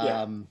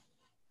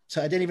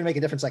 So it didn't even make a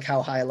difference like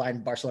how high a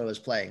line Barcelona was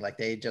playing. Like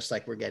they just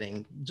were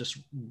getting just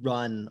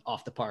run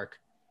off the park.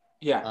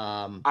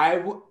 Yeah.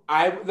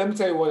 Let me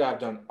tell you what I've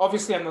done.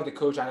 Obviously, I'm not the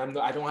coach and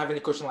I don't have any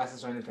coaching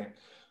license or anything.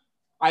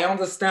 I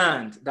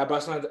understand that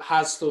Barcelona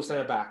has slow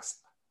center backs.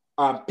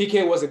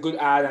 Piqué was a good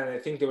ad, and I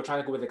think they were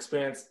trying to go with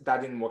experience.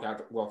 That didn't work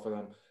out well for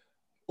them.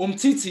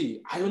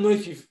 Umtiti, I don't know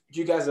if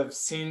you guys have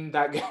seen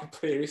that guy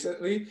play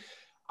recently.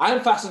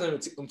 I'm faster than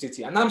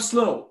Umtiti, and I'm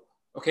slow.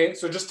 Okay,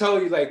 so just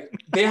tell you, like,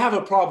 they have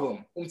a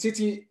problem.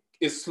 Umtiti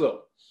is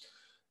slow.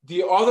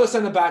 The other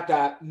center back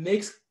that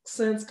makes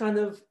sense, kind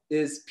of,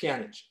 is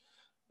Pjanic.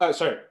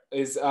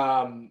 Is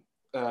Lenglet.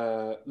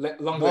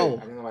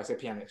 I don't know why I say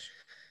Pjanic.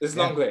 It's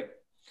Lenglet.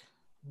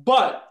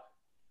 But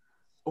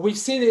we've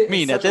seen it. I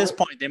mean, at this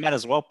point, they might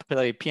as well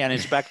play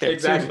Pjanic back there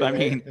exactly, too. I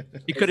mean,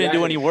 he couldn't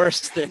do any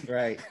worse than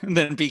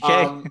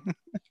Piqué.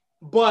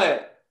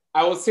 But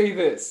I will say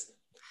this.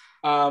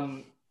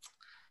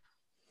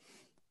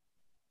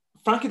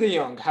 Frankie De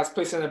Jong has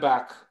played center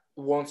back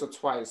once or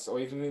twice, or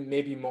even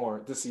maybe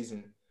more this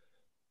season.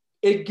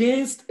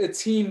 Against a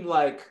team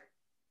like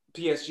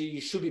PSG,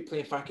 you should be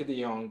playing Frankie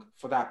De Jong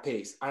for that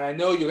pace. And I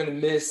know you're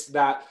going to miss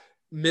that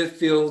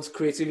midfield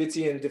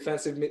creativity and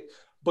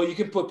but you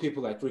can put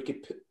people like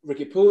Ricky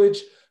Puig,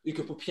 you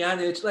can put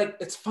Pjanic, like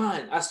it's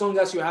fine as long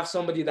as you have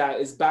somebody that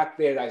is back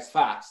there that is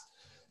fast.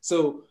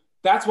 So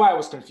that's why I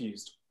was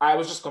confused. I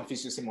was just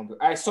confused to see him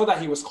I saw that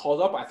he was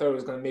called up. I thought he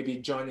was going to maybe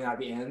join in at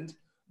the end,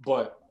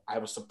 but I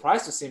was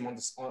surprised to see him on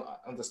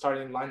the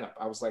starting lineup.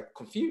 I was like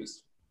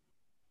confused.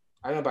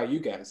 I don't know about you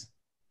guys.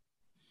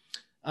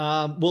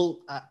 I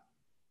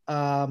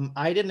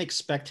didn't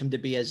expect him to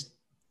be as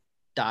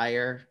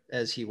dire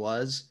as he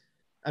was.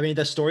 I mean,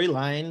 the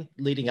storyline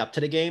leading up to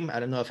the game,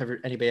 I don't know if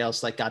anybody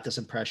else like got this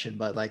impression,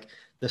 but like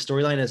the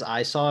storyline as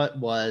I saw it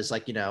was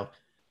like,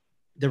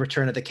 the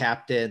return of the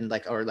captain,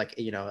 like, or like,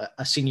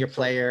 a senior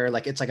player,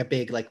 like it's like a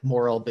big like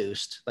moral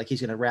boost. Like he's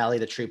going to rally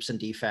the troops in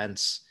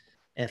defense.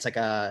 And it's like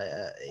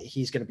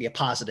he's going to be a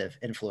positive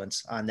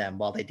influence on them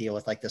while they deal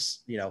with like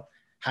this,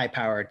 high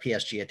powered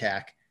PSG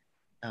attack.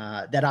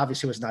 That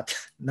obviously was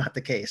not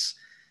the case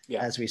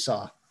as we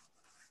saw.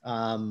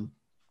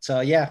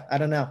 So yeah, I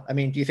don't know. I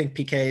mean, do you think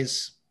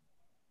PK's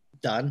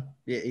done?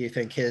 You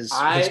think his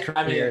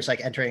career is like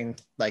entering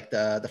like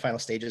the final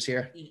stages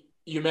here?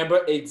 You remember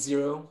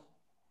 8-0?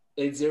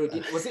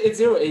 8-0? Was it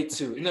 8-0 or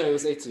 8-2? No, it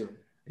was 8-2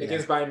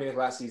 against Bayern Munich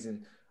last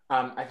season.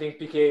 I think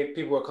PK,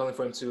 people were calling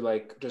for him to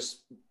like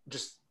just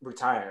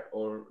retire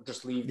or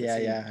just leave the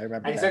team. Yeah, I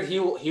remember. And he said he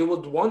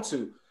would want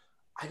to.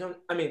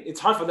 I mean, it's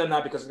hard for them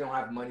now because they don't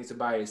have money to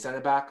buy a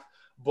center back.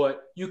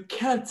 But you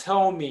can't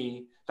tell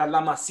me that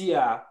La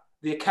Masia,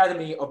 the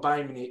academy of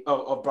Bayern Munich,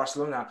 of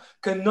Barcelona,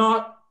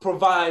 cannot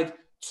provide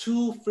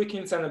two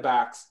freaking center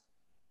backs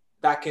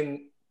that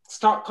can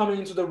start coming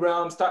into the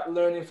realm, start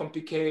learning from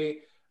PK,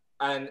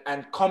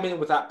 and come in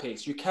with that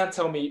pace. You can't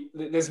tell me.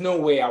 There's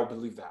no way I would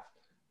believe that.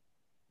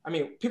 I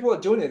mean, people are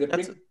doing it.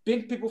 They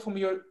bring people from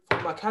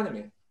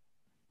academy.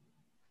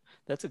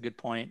 That's a good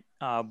point,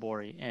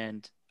 Bori.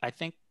 And I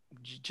think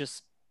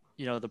just,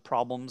 the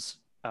problems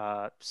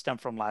stem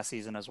from last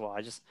season as well.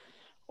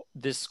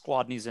 This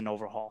squad needs an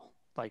overhaul,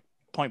 like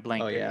point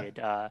blank period.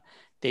 Yeah.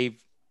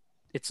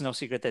 It's no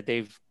secret that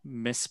they've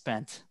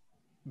misspent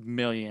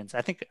millions.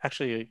 I think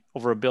actually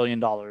over $1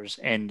 billion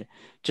in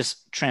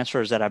just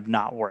transfers that have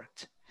not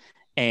worked.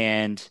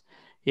 And,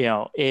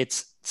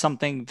 it's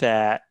something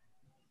that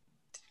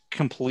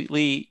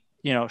completely,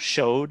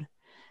 showed.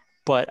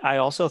 But I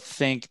also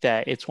think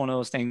that it's one of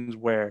those things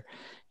where,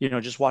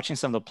 just watching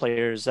some of the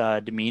players'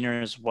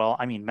 demeanor as well.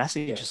 I mean,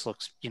 Messi just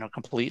looks,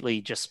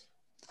 completely just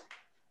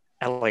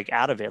like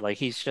out of it. Like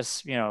he's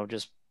just,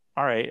 just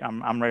all right.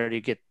 I'm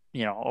ready to get,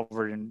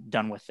 over and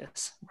done with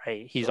this.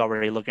 Right? He's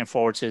already looking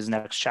forward to his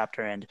next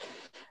chapter, and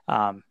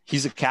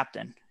he's a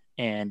captain.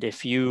 And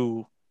if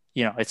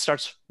it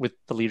starts with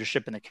the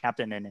leadership and the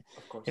captain. And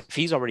if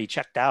he's already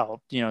checked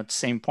out,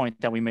 same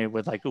point that we made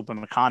with like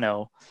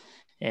Upamecano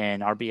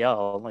and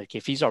RBL, like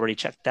if he's already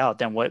checked out,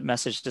 then what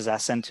message does that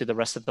send to the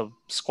rest of the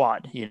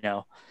squad?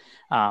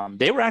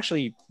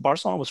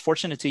 Barcelona was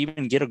fortunate to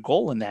even get a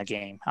goal in that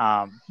game.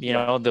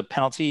 The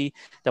penalty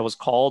that was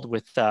called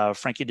with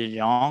Frankie De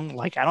Jong,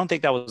 like I don't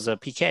think that was a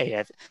PK.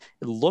 It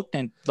looked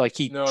like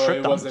he tripped. No,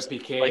 it was a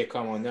PK. Like,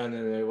 come on, no,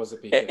 it was a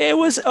PK. It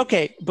was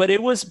okay, but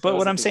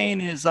what I'm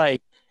saying is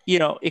like,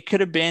 it could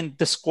have been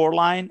the score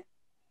line.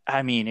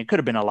 I mean, it could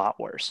have been a lot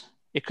worse.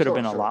 A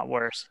lot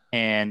worse.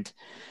 And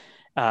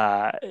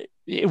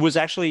it was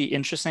actually,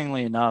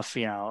 interestingly enough,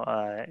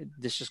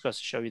 this just goes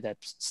to show you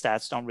that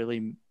stats don't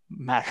really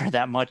matter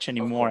that much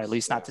anymore, at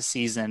least not this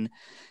season.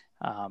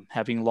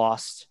 Having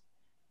lost,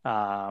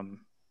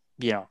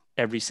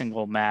 every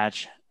single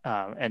match,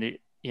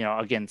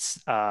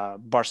 against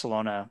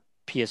Barcelona,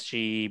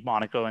 PSG,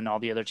 Monaco, and all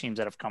the other teams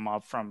that have come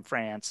up from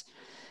France,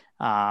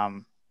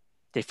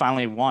 they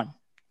finally won.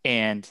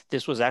 And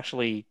this was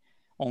actually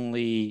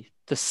only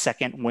the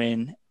second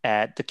win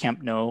at the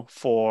Camp Nou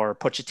for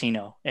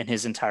Pochettino in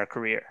his entire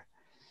career.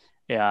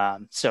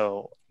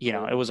 So,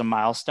 it was a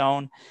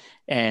milestone.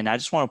 And I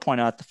just want to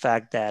point out the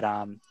fact that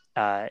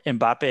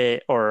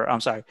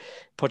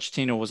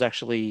Pochettino was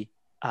actually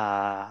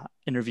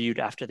interviewed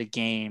after the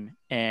game,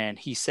 and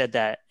he said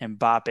that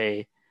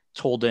Mbappe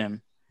told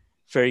him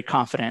very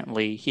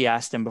confidently, he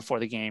asked him before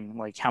the game,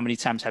 like, how many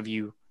times have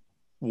you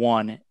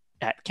won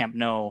at Camp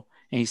Nou?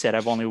 And he said,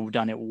 I've only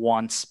done it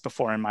once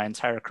before in my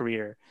entire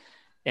career.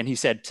 And he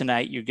said,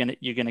 tonight you're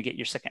gonna get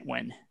your second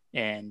win.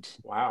 And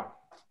wow,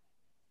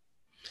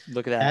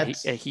 look at that.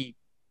 He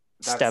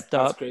stepped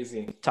up,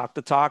 crazy. Talked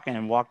the talk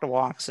and walked the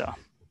walk. So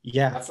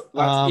that's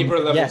level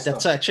stuff.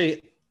 That's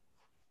actually,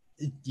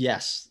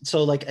 yes.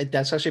 So like,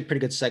 that's actually a pretty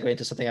good segue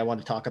into something I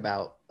want to talk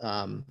about,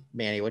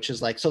 Manny, which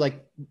is like, so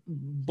like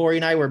Bori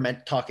and I were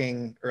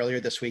talking earlier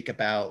this week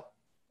about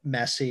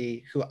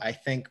Messi, who I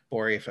think,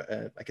 Bori, if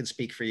I can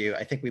speak for you,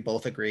 I think we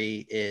both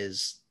agree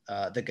is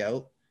the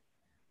GOAT.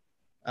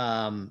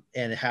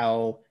 And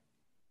how,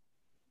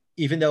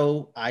 even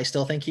though I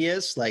still think he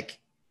is, like,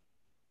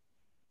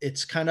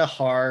 it's kind of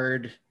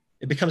hard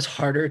it becomes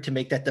harder to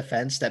make that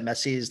defense that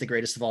Messi is the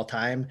greatest of all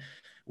time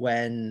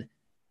when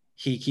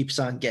he keeps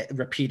on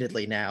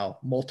repeatedly now,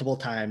 multiple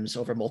times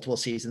over multiple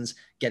seasons,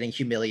 getting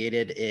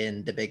humiliated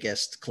in the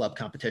biggest club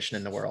competition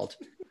in the world.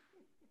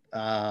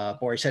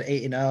 Bori said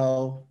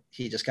 8-0.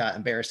 He just got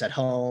embarrassed at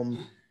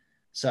home.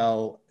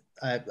 So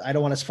I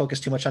don't want to focus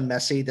too much on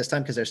Messi this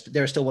time because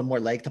there's still one more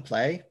leg to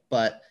play.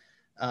 But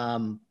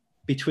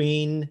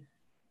between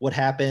what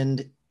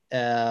happened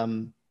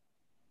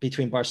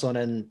between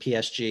Barcelona and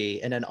PSG,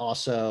 and then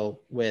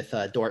also with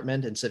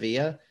Dortmund and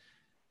Sevilla,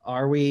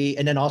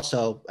 and then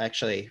also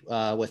actually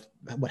with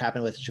what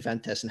happened with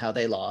Juventus and how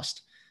they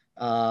lost,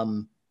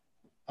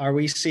 are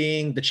we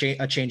seeing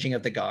a changing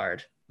of the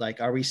guard?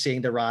 Like, are we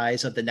seeing the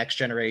rise of the next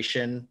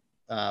generation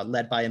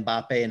led by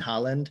Mbappe and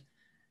Haaland,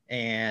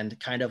 and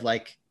kind of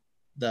like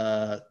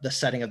the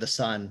setting of the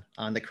sun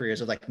on the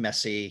careers of like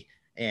Messi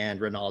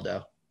and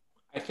Ronaldo?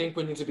 I think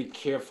we need to be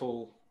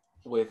careful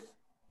with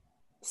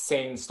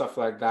saying stuff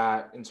like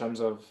that in terms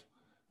of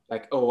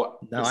like, oh,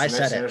 no, I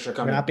said it.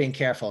 We're not being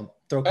careful.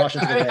 Throw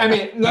caution to the wind. I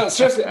mean, no,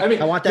 seriously. I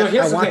mean, I want that.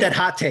 I want that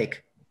hot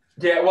take.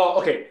 Yeah, well,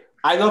 okay.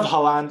 I love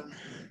Haaland,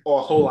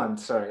 or Holland.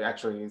 Sorry,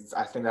 actually,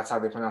 I think that's how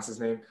they pronounce his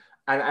name.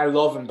 And I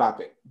love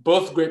Mbappe.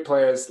 Both great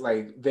players.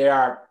 Like, they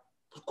are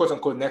quote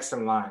unquote next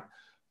in line.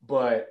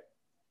 But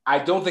I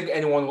don't think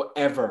anyone will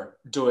ever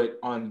do it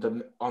on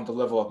the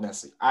level of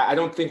Messi. I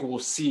don't think we'll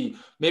see.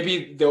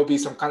 Maybe there will be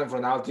some kind of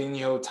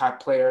Ronaldinho type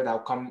player that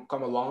will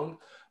come along,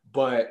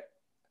 but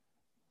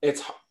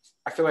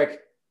I feel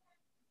like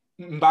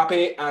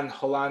Mbappe and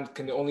Haaland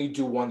can only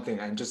do one thing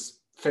and just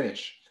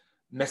finish.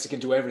 Messi can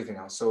do everything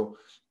else. So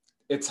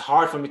it's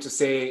hard for me to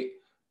say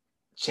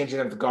changing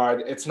of the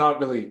guard. It's not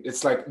really.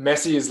 It's like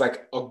Messi is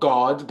like a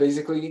god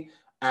basically,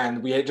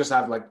 and we just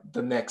have like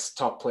the next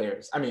top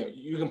players. I mean,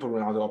 you can put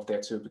Ronaldo up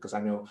there too, because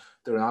I know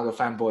the Ronaldo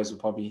fanboys will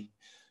probably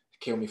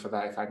kill me for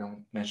that if I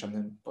don't mention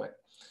him. But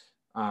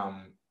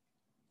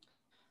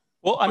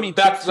well, I mean,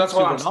 that's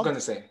what I'm going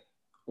to say.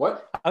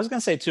 What? I was going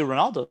to say, to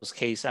Ronaldo's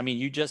case, I mean,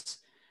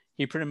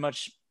 he pretty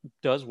much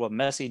does what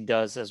Messi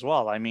does as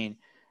well. I mean,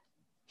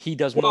 he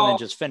does more than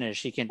just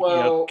finish. He can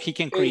he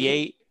can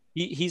create.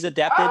 He's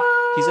adapted.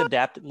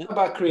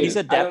 He's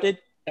adapted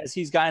as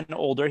he's gotten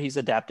older. He's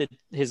adapted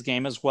his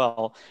game as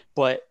well.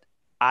 But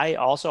I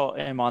also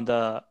am on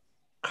the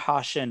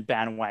caution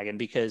bandwagon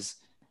because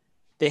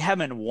they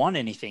haven't won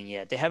anything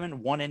yet. They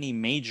haven't won any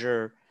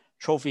major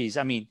trophies.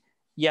 I mean,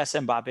 yes,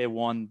 Mbappe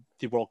won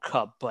the World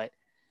Cup, but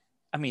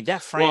I mean,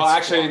 that France. Well,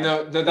 actually,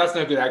 no, that's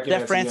not a good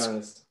argument, to be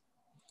honest.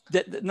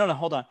 No,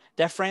 hold on.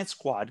 That France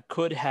squad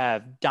could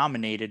have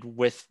dominated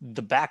with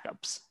the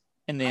backups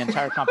in the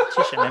entire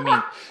competition. I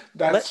mean,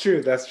 that's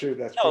true. That's true.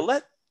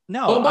 But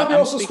Mbappe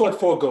also scored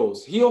 4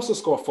 goals. He also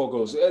scored 4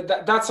 goals.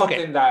 That's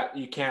something that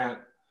you can't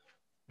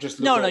just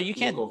you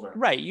can't. Look over.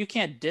 Right, you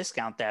can't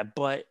discount that.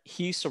 But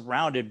he's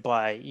surrounded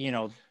by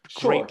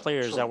great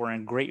players that were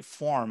in great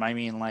form. I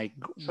mean, like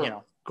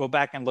go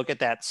back and look at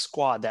that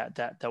squad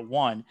that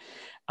won.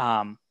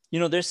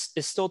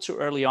 It's still too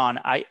early on.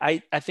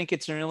 I think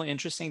it's really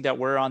interesting that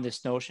we're on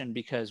this notion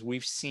because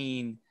we've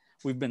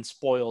been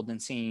spoiled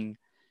and seeing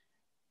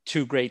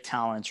 2 great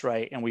talents,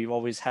 right? And we've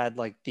always had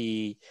like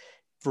the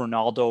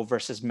Ronaldo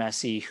versus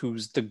Messi,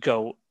 who's the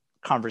GOAT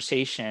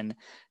conversation,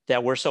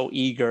 that we're so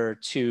eager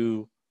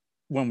to,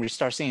 when we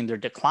start seeing their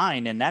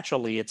decline, and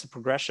naturally it's a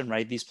progression,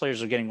 right? These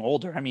players are getting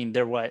older. I mean,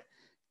 they're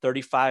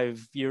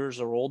 35 years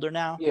or older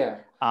now. Yeah.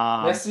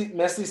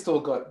 Messi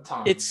still got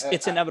time.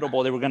 It's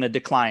inevitable they were going to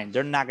decline.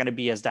 They're not going to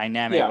be as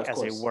dynamic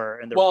as they were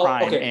in their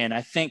prime. Okay. And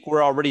I think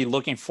we're already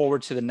looking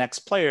forward to the next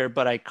player,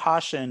 but I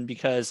caution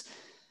because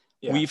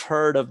we've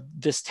heard of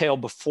this tale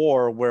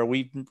before where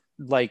we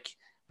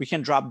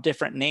can drop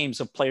different names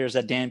of players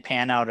that didn't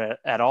pan out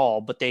at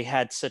all, but they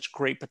had such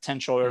great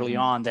potential early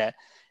on that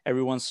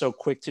everyone's so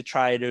quick to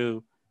try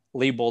to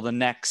label the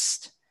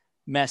next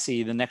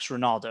Messi, the next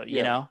Ronaldo,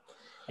 you know?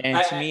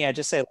 And to me, I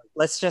just say,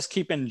 let's just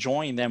keep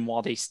enjoying them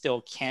while they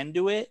still can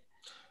do it.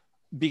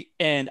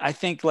 And I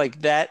think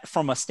like that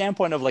from a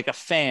standpoint of like a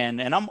fan,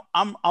 and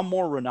I'm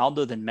more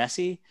Ronaldo than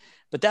Messi,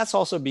 but that's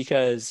also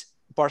because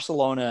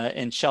Barcelona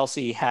and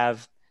Chelsea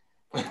have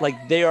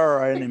they are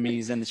our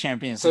enemies in the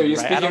Champions League.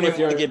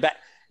 So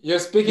you're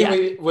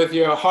speaking with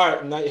your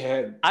heart, not your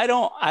head. I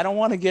don't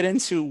want to get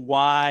into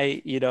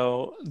why,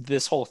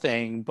 this whole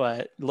thing,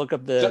 but look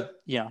up the,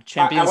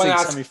 Champions League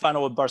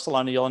semifinal with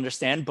Barcelona, you'll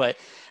understand. But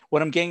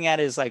what I'm getting at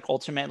is like,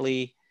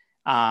 ultimately,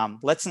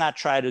 let's not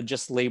try to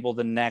just label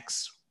the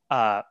next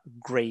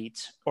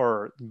great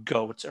or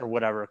GOAT or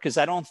whatever, because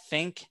I don't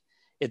think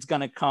it's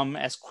going to come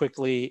as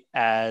quickly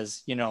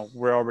as,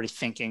 we're already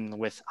thinking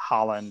with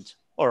Haaland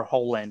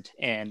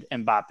and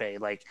Mbappe.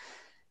 Like,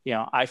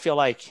 I feel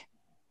like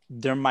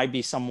there might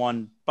be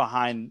someone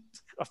behind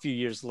a few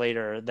years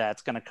later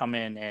that's going to come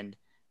in and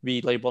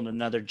be labeled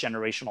another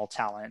generational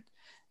talent.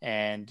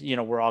 And,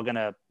 we're all going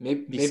to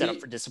be set up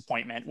for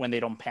disappointment when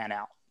they don't pan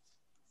out.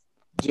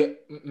 Do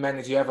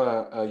you have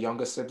a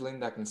younger sibling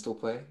that can still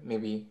play?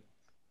 Maybe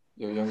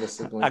your younger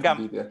sibling can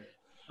be there.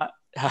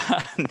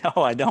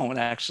 No, I don't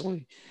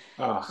actually.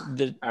 Oh,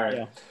 all right.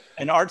 Yeah.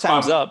 And our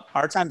time's up.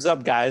 Our time's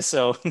up, guys.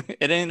 So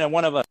it ain't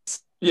one of us.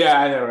 Yeah,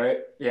 I know, right?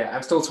 Yeah,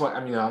 I'm still 20.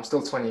 I mean, I'm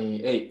still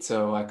 28,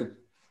 so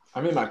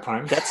I'm in my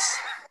prime.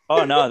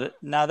 Oh no,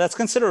 that's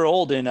considered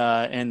old in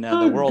the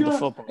Oh world of God.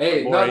 football.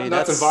 Hey, Bori.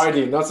 not to That's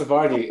Vardy, not to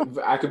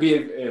Vardy. I could be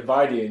a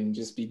Vardy and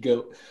just be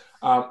GOAT.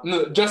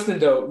 No, Justin,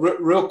 though,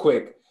 real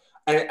quick,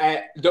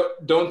 I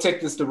don't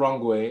take this the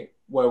wrong way.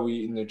 Where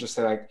we just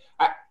say like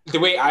the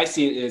way I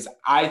see it is,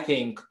 I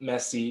think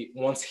Messi,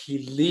 once he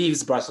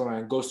leaves Barcelona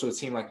and goes to a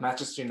team like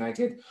Manchester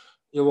United,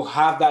 he will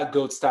have that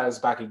GOAT status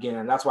back again,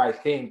 and that's why I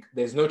think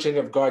there's no change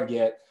of guard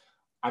yet.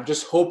 I'm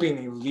just hoping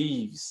he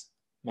leaves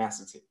Man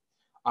City.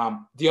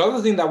 The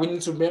other thing that we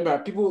need to remember,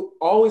 people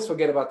always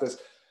forget about this,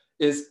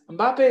 is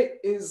Mbappe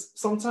is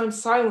sometimes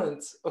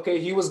silent. Okay,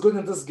 he was good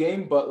in this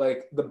game, but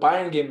like the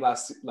Bayern game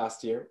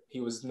last year,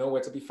 he was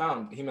nowhere to be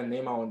found. Him and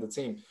Neymar on the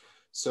team.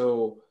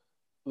 So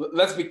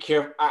let's be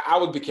careful. I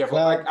would be careful.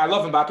 Well, like I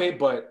love Mbappe,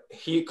 but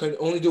he can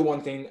only do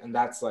one thing, and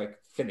that's like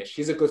finish.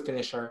 He's a good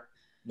finisher,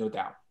 no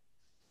doubt.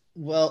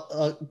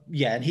 Well,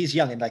 yeah, and he's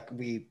young, and like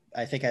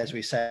I think as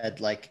we said,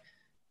 like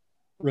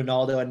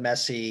Ronaldo and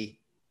Messi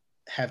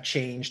have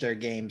changed their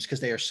games because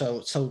they are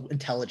so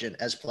intelligent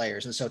as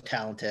players and so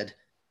talented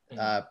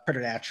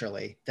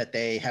preternaturally that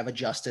they have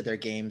adjusted their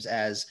games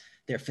as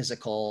their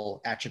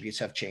physical attributes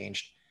have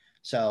changed.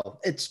 So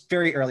it's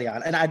very early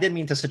on. And I didn't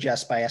mean to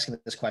suggest by asking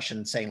this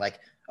question saying like,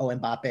 oh,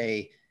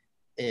 Mbappe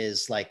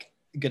is like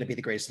going to be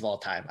the greatest of all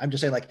time. I'm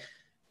just saying like,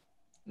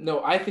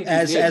 no, I think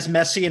as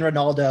Messi and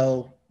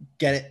Ronaldo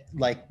get it,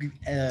 like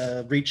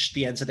reach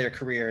the ends of their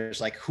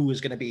careers, like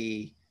who's going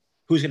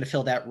to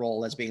fill that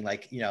role as being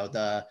like,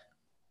 the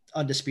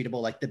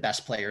undisputable, like the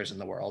best players in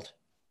the world.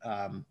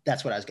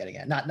 That's what I was getting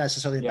at. Not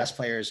necessarily the best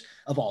players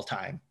of all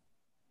time.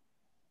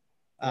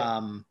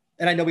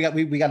 And I know we got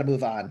to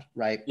move on,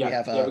 right? Yeah, we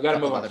have we got to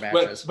move on. Other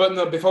matches. But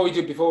no, before we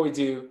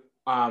do,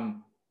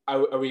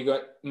 are we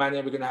going? Manny,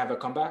 are we going to have a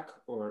comeback,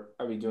 or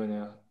are we doing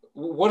a?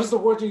 What is the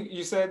word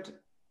you said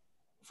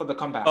for the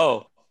comeback?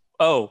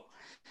 Oh,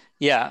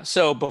 yeah.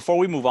 So before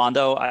we move on,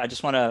 though, I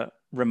just want to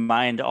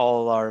remind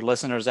all our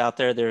listeners out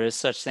there is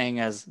such thing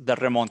as the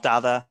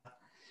remontada,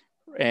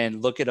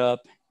 and look it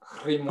up,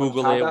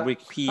 Google it,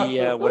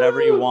 Wikipedia, whatever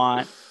you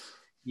want.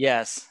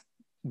 Yes.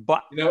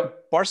 But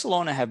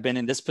Barcelona have been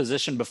in this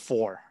position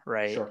before,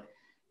 right? Sure.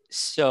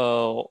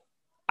 So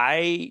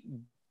I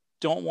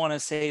don't want to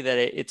say that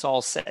it's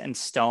all set in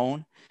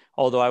stone,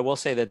 although I will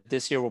say that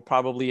this year will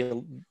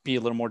probably be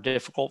a little more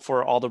difficult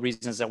for all the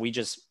reasons that we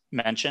just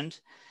mentioned.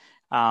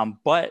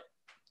 But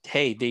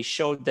hey, they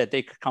showed that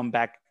they could come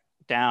back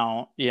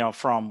down,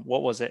 from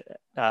what was it,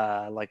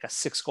 like a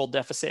 6-goal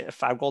deficit, a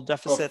 5-goal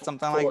deficit,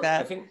 something like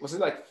that. I think, was it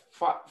like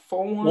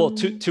 4-1? Well,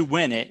 to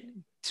win it.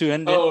 To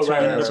end up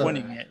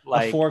winning it,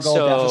 like a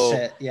 4-goal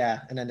deficit,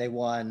 and then they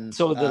won.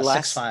 So the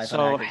last 6-5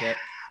 on aggregate.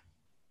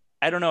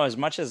 I don't know. As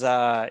much as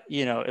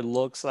it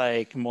looks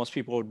like most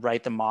people would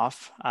write them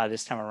off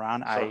this time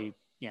around.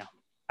 Sure.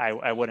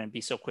 I wouldn't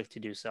be so quick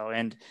to do so.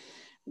 And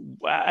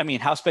I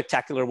mean, how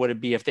spectacular would it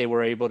be if they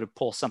were able to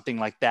pull something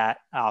like that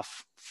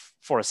off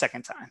for a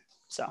second time?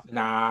 So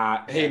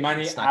hey,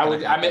 Manny,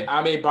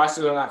 I'm a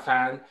Barcelona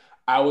fan.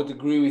 I would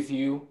agree with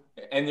you.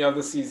 Any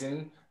other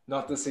season,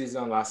 not the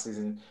season last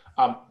season.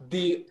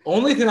 The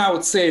only thing I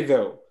would say,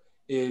 though,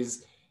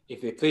 is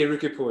if they play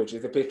Riqui Puig,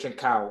 if they play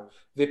Trincao,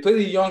 they play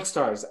the young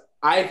stars,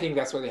 I think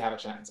that's where they have a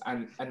chance.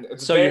 And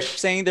so you're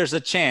saying there's a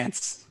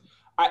chance?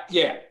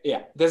 Yeah.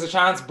 There's a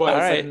chance, but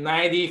it's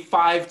like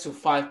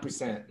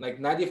 95%.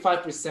 Like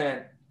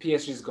 95%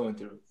 PSG is going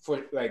through.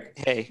 For like,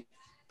 hey,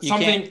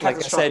 something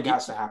catastrophic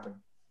has to happen.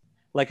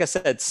 Like I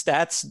said,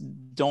 stats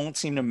don't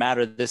seem to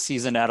matter this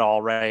season at all,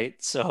 right?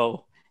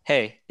 So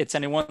hey, it's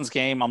anyone's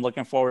game. I'm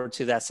looking forward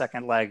to that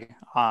second leg.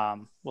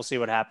 We'll see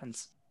what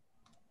happens.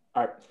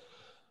 All right.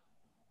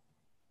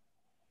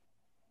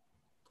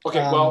 Okay,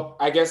 well,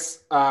 I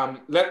guess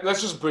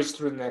let's just bridge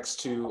through the next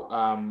two.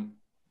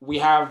 We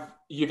have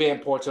Juve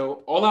and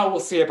Porto. All I will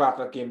say about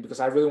that game, because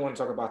I really want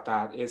to talk about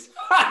that, is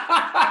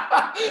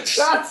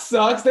that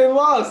sucks. They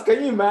lost.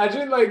 Can you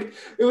imagine? Like,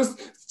 it was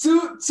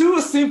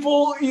two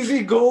simple,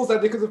 easy goals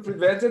that they could have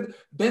prevented.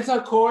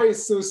 Bentancur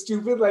is so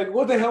stupid. Like,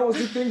 what the hell was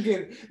he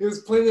thinking? He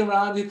was playing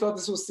around. He thought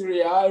this was Serie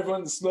A.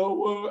 Everyone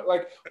slow.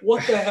 Like,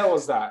 what the hell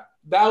was that?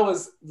 That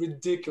was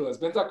ridiculous.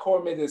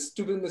 Bentancur made a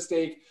stupid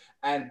mistake,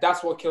 and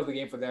that's what killed the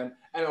game for them.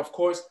 And of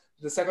course,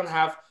 the second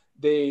half,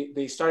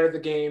 they started the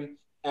game,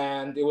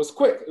 and it was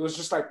quick. It was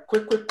just like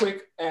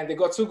quick, and they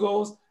got 2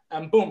 goals,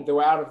 and boom, they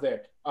were out of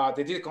there.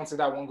 They did concede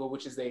that 1 goal,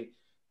 which is they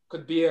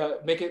could be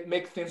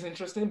make things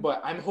interesting.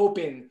 But I'm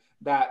hoping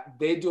that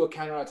they do a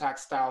counterattack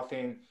style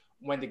thing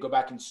when they go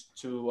back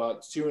into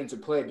Turin to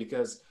play,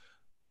 because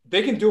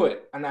they can do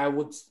it. And I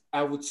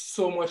would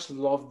so much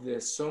love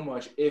this so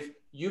much if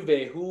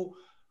Juve, who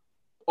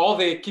all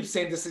they keep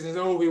saying this season is,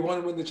 oh, we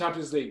want to win the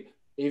Champions League.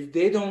 If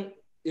they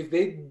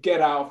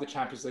get out of the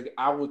Champions League,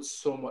 I would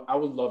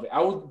love it.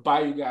 I would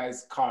buy you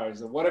guys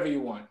cars or whatever you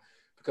want,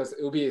 because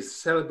it will be a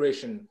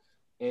celebration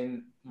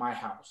in my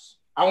house.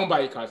 I won't buy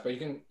you cards, but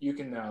you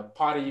can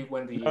party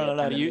when the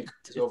pandemic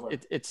is over.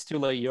 It's too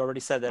late. You already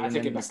said that. I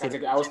take it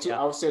back. I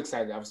was too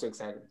excited. I was too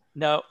excited.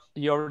 No,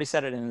 you already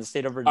said it. In the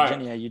state of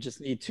Virginia, right. You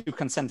just need 2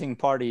 consenting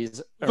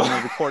parties or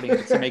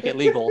recording to make it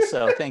legal.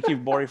 So thank you,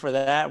 Bori, for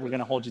that. We're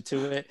gonna hold you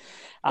to it.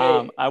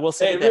 I will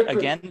say that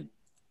again.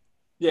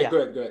 Yeah,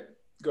 good.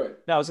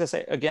 No, I was gonna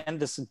say again.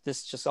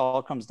 This just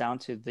all comes down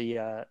to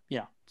the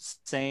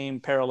same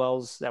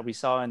parallels that we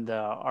saw in the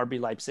RB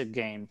Leipzig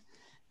game.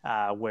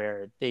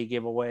 Where they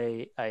gave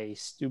away a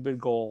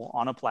stupid goal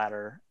on a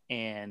platter,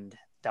 and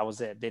that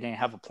was it. They didn't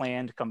have a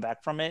plan to come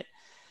back from it.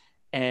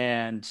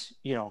 And,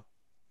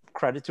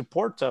 credit to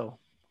Porto,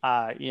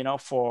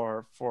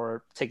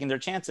 for taking their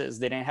chances.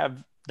 They didn't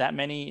have that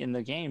many in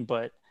the game,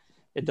 but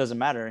it doesn't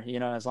matter.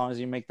 As long as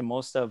you make the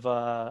most of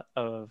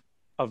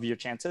your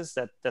chances,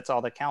 that's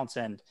all that counts.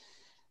 And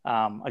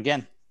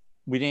again,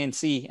 we didn't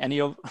see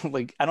any of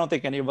I don't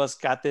think any of us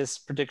got this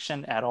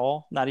prediction at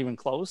all, not even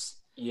close.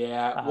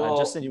 Yeah. Well,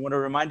 Justin, you want to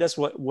remind us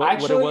what it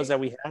was that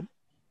we had?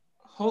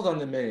 Hold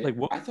on a minute.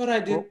 I thought I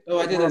did.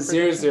 I did a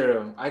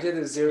 0-0. I did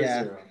a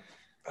 0-0.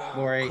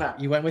 Maury,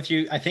 you went with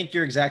I think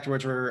your exact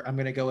words were, "I'm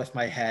going to go with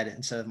my head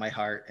instead of my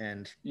heart."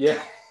 And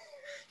yeah,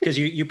 because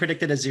you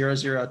predicted a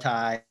 0-0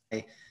 tie.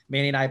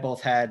 Manny and I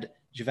both had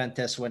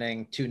Juventus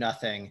winning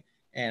 2-0,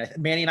 and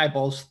Manny and I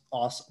both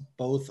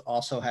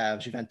also have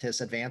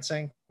Juventus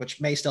advancing, which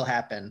may still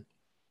happen.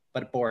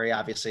 But Bori,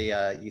 obviously,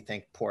 you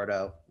think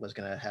Porto was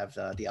going to have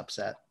the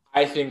upset.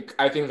 I think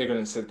they're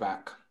going to sit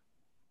back.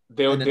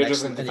 They're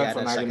just going to defend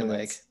for 90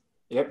 minutes.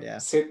 Yep. Yeah.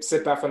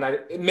 Sit back for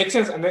 90. It makes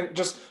sense, and then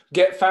just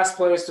get fast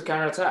players to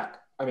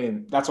counterattack. I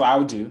mean, that's what I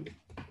would do.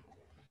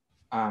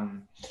 All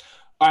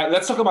right,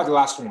 let's talk about the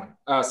last one.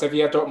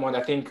 Sevilla Dortmund.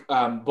 I think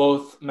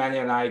both Manny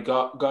and I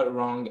got it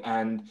wrong,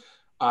 and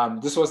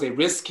this was a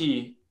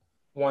risky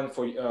one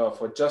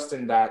for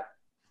Justin that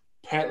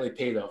apparently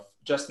paid off.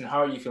 Justin,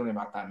 how are you feeling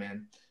about that,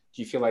 man?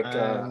 Do you feel like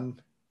are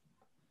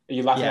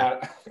you laughing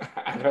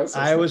at us?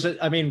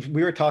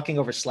 We were talking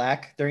over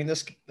Slack during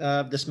this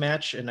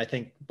match, and I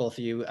think both of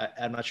you,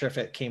 I'm not sure if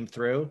it came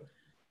through,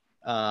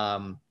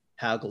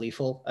 how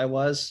gleeful I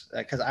was,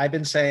 because I've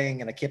been saying,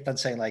 and I kept on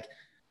saying,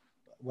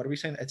 what are we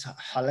saying? It's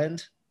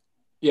Holland.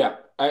 Yeah,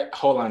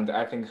 Holland.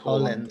 I think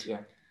Holland.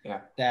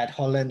 Yeah. That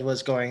Holland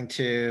was going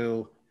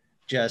to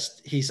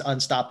he's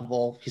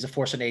unstoppable. He's a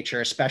force of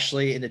nature,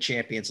 especially in the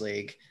Champions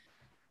League.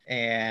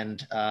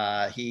 And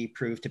he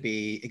proved to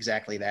be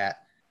exactly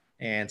that.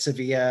 And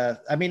Sevilla,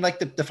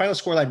 the final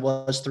scoreline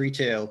was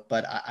 3-2,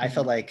 but I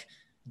felt like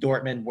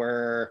Dortmund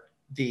were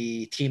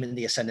the team in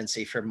the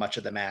ascendancy for much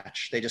of the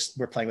match. They just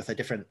were playing with a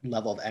different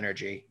level of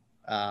energy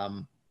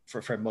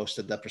for most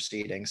of the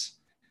proceedings.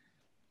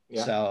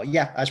 Yeah. So,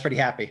 I was pretty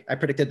happy. I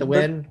predicted the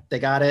win. They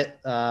got it.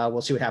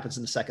 We'll see what happens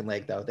in the second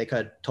leg, though. They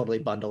could totally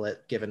bundle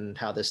it, given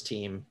how this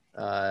team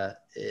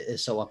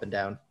is so up and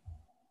down.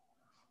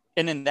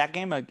 And in that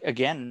game,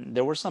 again,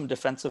 there were some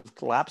defensive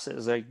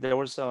collapses. There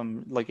were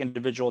some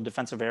individual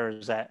defensive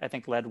errors that I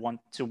think led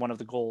to one of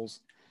the goals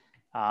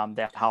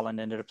that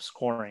Holland ended up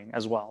scoring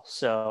as well.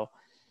 So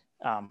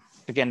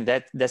again,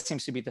 that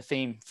seems to be the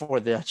theme for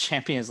the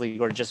Champions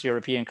League or just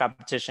European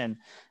competition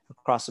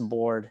across the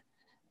board.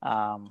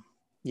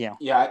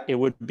 It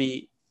would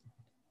be.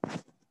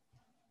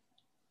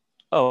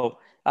 So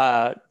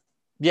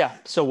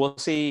we'll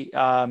see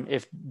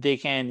if they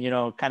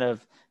can, kind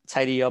of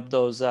tidy up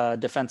those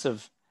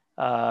defensive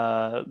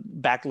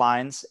back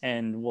lines,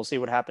 and we'll see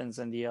what happens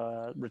in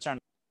the return.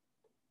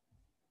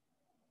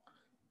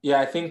 Yeah,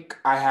 I think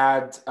I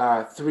had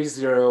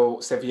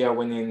 3-0 Sevilla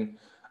winning,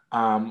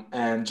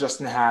 and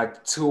Justin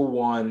had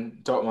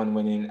 2-1 Dortmund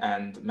winning,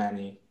 and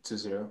Manny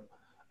 2-0.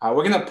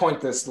 We're gonna point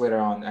this later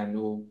on, and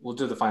we'll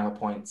do the final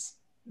points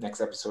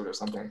next episode or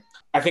something.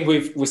 I think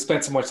we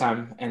spent some more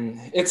time,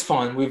 and it's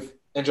fun. We've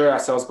enjoyed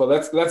ourselves, but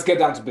let's get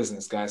down to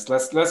business, guys.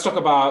 Let's talk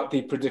about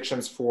the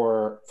predictions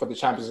for the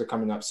Champions League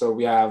coming up. So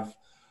we have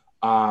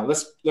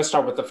let's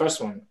start with the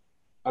first one,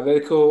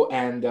 Atletico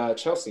and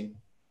Chelsea.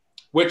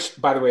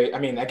 Which, by the way,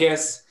 I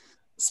guess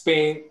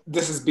Spain.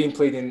 This is being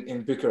played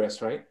in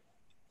Bucharest, right?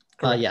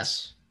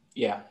 Yes.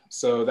 Yeah.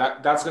 So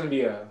that's going to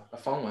be a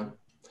fun one.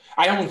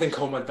 I don't think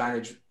home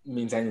advantage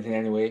means anything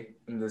anyway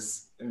in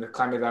the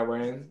climate that we're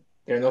in.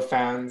 There are no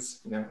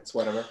fans. It's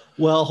whatever.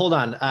 Well, hold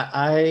on.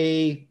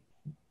 I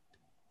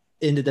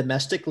in the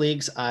domestic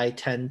leagues, I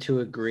tend to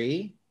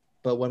agree,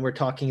 but when we're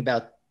talking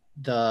about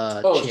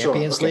the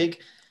Champions League,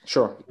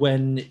 sure.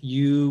 When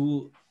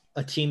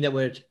a team that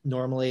would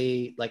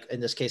normally, like in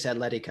this case,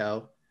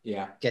 Atletico,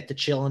 get to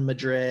chill in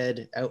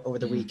Madrid out over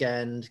the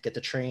weekend, get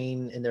to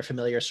train in their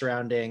familiar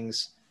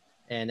surroundings,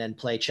 and then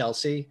play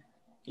Chelsea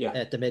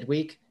at the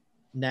midweek.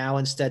 Now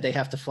instead they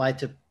have to fly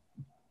to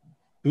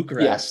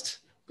Bucharest.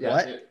 Yeah.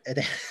 What?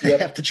 They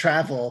have to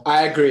travel.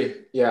 I agree.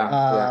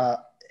 Yeah.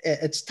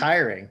 It's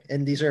tiring.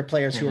 And these are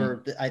players who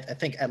are, I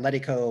think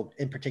Atletico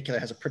in particular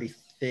has a pretty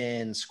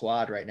thin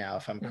squad right now,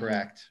 if I'm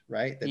correct,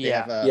 right? They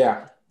have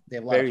a lot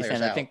of players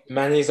out. I think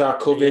Manny's our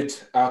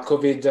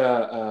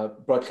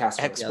COVID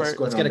broadcaster.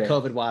 Let's get a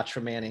COVID watch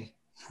from Manny.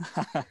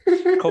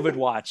 COVID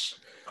watch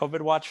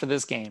for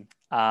this game.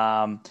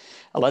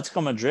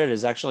 Atletico Madrid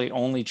is actually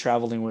only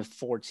traveling with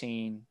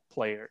 14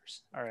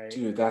 players. All right,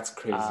 dude, that's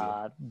crazy.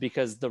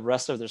 Because the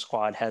rest of their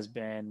squad has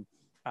been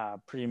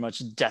pretty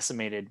much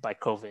decimated by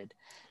COVID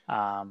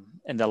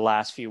in the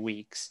last few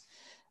weeks.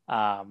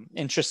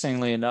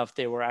 Interestingly enough,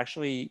 they were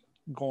actually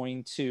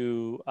going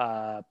to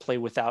play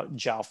without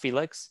João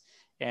Felix,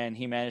 and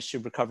he managed to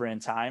recover in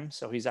time.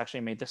 So he's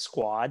actually made the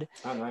squad.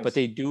 Oh, nice. But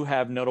they do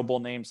have notable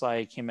names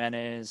like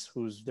Jimenez,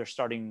 who's their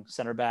starting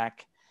center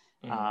back,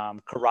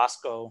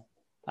 Carrasco,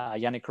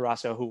 Yannick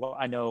Carrasco, who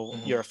I know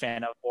you're a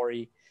fan of,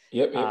 Ori.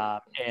 Yep.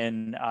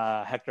 And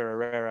Hector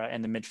Herrera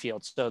in the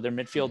midfield. So their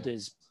midfield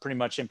is pretty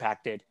much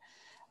impacted.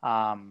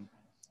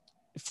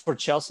 For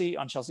Chelsea,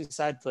 on Chelsea's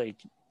side,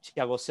 like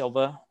Thiago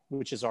Silva,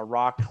 which is our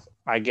rock,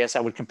 I guess I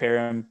would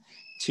compare him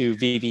to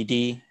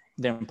VVD,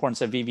 the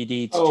importance of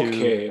VVD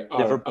to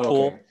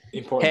Liverpool.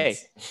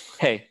 Importance.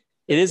 Hey,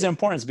 it is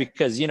importance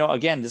because,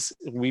 again,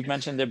 we've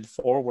mentioned it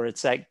before, where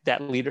it's like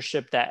that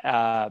leadership, that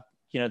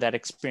that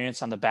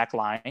experience on the back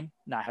line,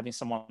 not having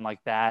someone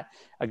like that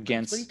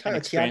against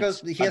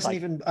Thiago's, he hasn't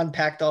even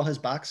unpacked all his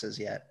boxes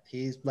yet.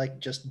 He's like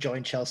just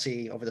joined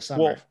Chelsea over the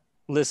summer. Well,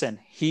 listen,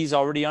 he's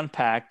already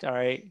unpacked. All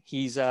right.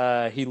 He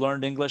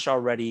learned English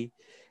already.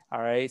 All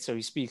right. So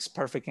he speaks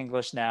perfect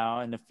English now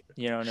in a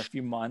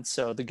few months.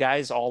 So the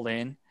guy's all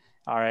in.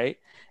 All right.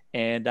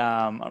 And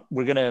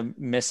we're going to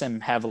miss him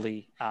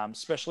heavily,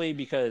 especially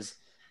because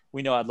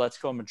we know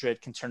Atletico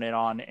Madrid can turn it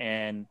on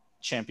in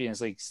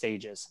Champions League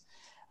stages.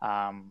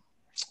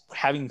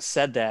 Having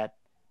said that,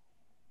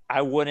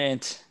 I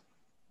wouldn't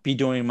be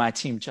doing my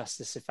team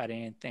justice if I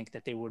didn't think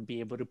that they would be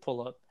able to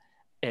pull up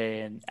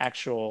an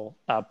actual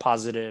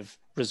positive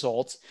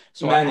result.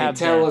 So Manny,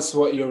 tell us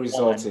what your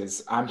result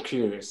is. I'm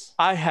curious.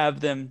 I have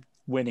them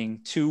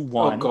winning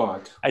 2-1. Oh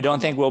God! I don't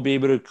think we'll be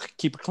able to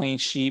keep a clean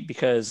sheet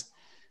because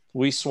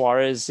Luis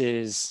Suarez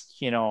is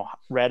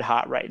red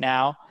hot right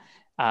now,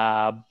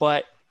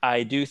 but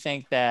I do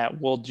think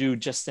that we'll do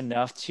just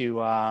enough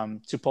to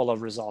pull a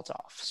result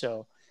off.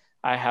 So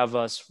I have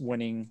us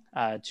winning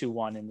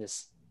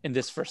 2-1 in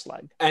this first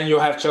leg. And you'll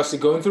have Chelsea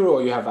going through,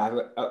 or you have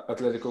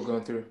Atletico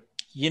going through?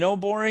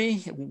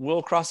 Bori,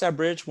 we'll cross that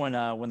bridge when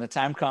the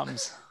time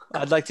comes.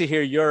 I'd like to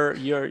hear your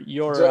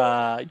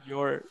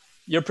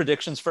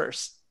predictions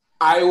first.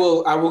 I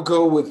will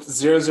go with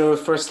 0-0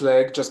 first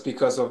leg just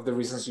because of the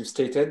reasons you've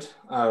stated,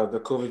 the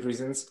COVID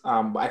reasons.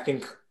 I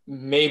think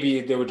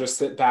maybe they would just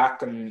sit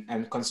back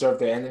and conserve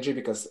their energy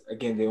because,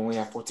 again, they only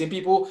have 14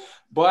 people.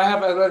 But I have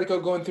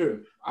Atletico going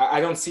through.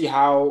 I don't see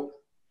how,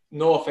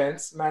 no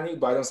offense, Manny,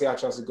 but I don't see how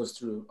Chelsea goes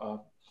through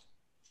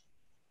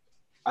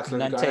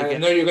Atletico. I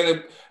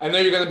know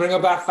you're gonna bring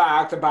up that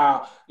fact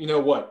about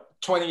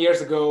 20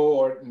 years ago,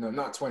 or no,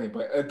 not 20,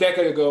 but a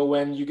decade ago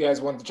when you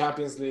guys won the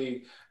Champions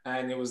League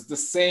and it was the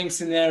same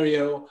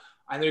scenario.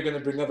 I know you're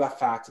gonna bring up that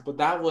fact, but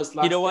that was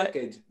last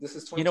decade. This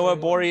is 2021. You know what,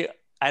 Bori?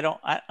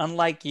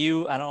 Unlike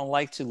you, I don't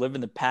like to live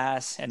in the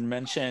past and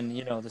mention,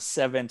 the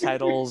 7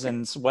 titles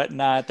and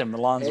whatnot that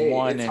Milan's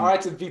won. It's hard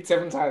to beat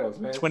 7 titles,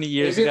 man. 20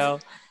 years ago.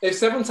 If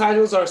 7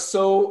 titles are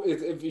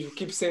if you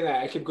keep saying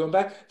that, I keep going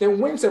back, then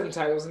win 7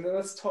 titles and then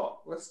let's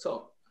talk.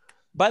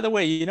 By the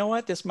way, you know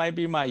what? This might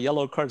be my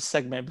yellow card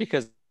segment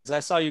because I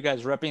saw you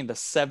guys repping the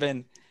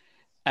 7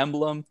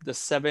 emblem, the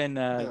 7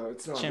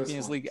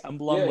 Champions League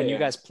emblem when you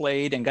guys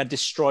played and got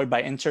destroyed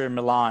by Inter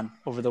Milan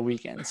over the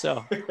weekend.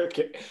 So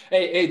okay.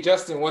 Hey,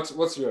 Justin, what's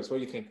yours? What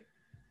do you think?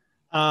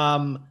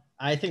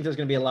 I think there's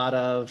going to be a lot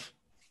of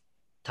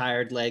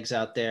tired legs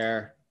out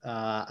there.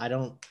 I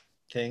don't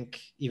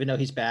think, even though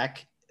he's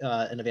back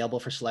and available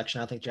for selection,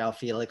 I don't think João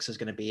Felix is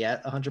going to be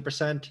at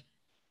 100%.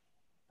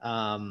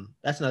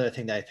 That's another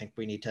thing that I think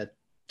we need to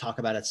talk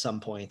about at some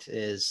point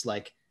is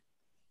like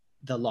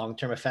the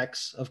long-term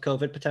effects of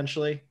COVID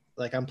potentially,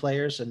 like on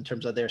players in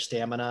terms of their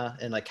stamina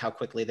and like how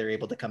quickly they're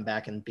able to come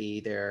back and be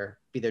their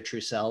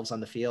true selves on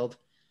the field.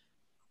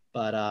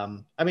 But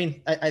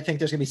I think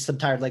there's gonna be some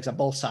tired legs on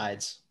both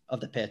sides of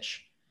the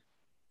pitch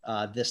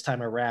this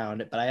time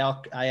around. But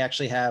I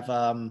actually have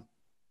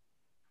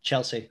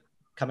Chelsea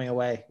coming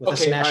away with a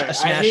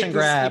smash and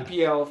grab.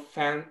 EPL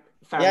fan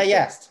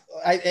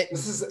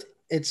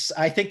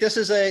I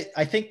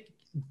think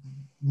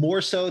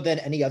more so than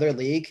any other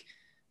league,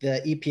 the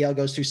EPL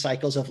goes through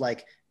cycles of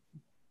like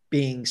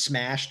being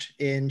smashed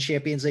in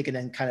Champions League and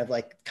then kind of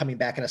like coming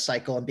back in a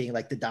cycle and being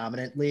like the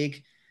dominant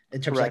league in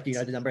terms of like,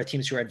 the number of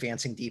teams who are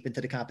advancing deep into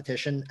the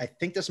competition. I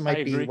think this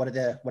might be one of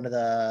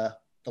the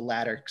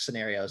latter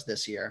scenarios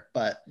this year,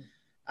 but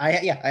I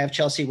have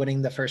Chelsea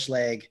winning the first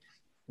leg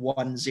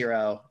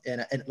 1-0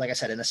 and like I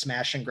said, in a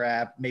smash and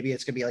grab. Maybe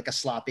it's going to be like a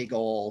sloppy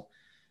goal.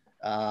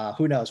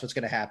 Who knows what's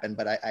going to happen,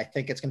 but I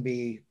think it's going to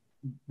be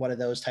one of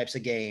those types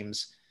of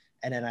games.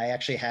 And then I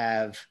actually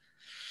have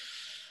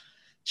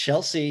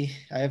Chelsea.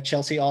 I have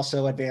Chelsea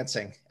also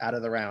advancing out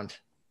of the round.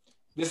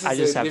 I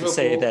just have to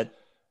say that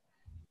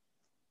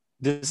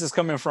this is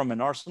coming from an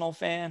Arsenal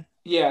fan.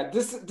 Yeah,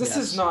 this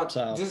is not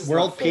so, this is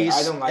world not peace.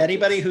 I don't like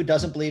anybody who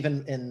doesn't believe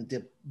in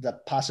the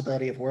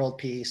possibility of world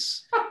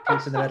peace,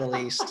 who's in the Middle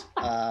East.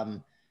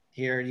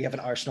 Here you have an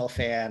Arsenal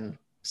fan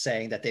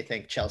saying that they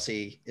think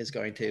Chelsea is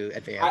going to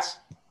advance.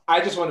 I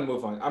just want to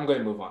move on. I'm going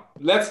to move on.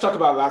 Let's talk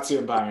about Lazio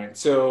and Bayern.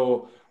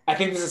 So I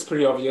think this is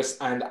pretty obvious,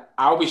 and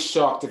I'll be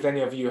shocked if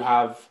any of you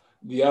have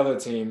the other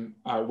team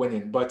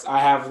winning. But I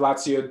have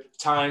Lazio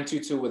tying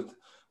 2-2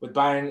 with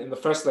Bayern in the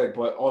first leg,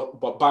 but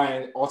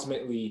Bayern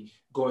ultimately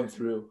going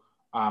through,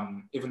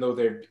 even though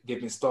they've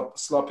been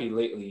sloppy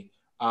lately.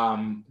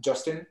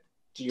 Justin,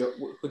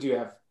 who do you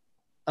have?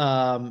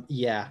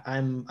 Yeah,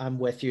 I'm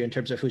with you in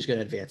terms of who's going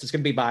to advance. It's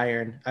going to be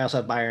Bayern. I also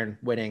have Bayern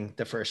winning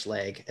the first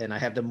leg, and I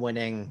have them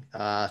winning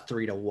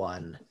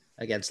 3-1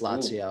 against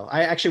Lazio. Ooh.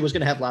 I actually was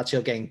going to have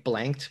Lazio getting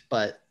blanked,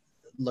 but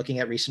looking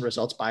at recent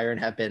results, Bayern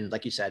have been,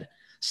 like you said,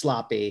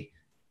 sloppy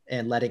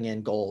and letting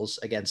in goals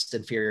against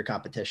inferior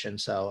competition.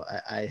 So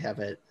I have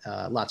it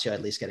Lazio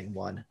at least getting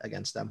one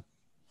against them.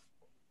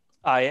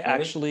 I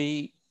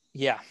actually,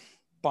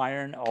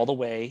 Bayern all the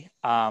way,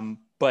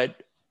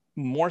 but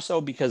more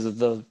so because of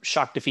the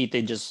shock defeat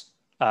they just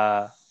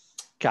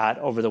got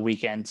over the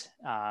weekend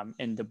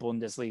in the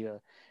Bundesliga.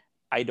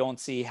 I don't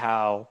see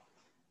how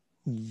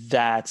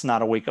that's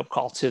not a wake-up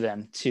call to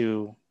them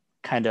to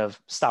kind of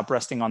stop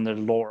resting on their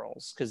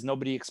laurels, because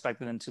nobody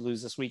expected them to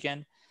lose this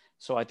weekend.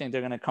 So I think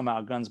they're going to come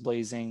out guns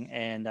blazing,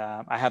 and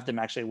I have them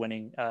actually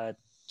winning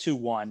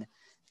 2-1.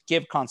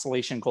 Give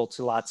consolation goal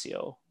to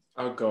Lazio.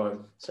 Oh,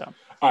 God. So,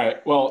 all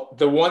right. Well,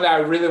 the one that I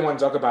really want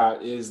to talk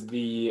about is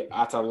the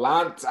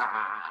Atalanta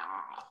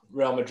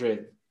Real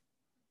Madrid.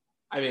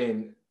 I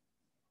mean,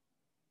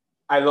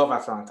 I love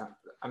Atalanta.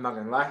 I'm not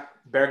going to lie.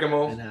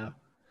 Bergamo. I know.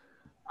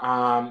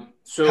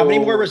 So how many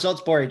more results,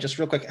 Bori? Just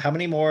real quick, how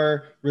many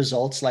more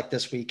results like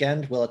this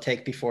weekend will it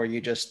take before you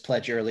just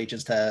pledge your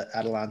allegiance to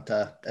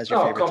Atalanta as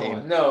your favorite team?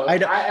 On. No,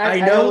 I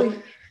know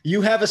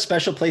you have a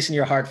special place in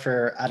your heart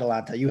for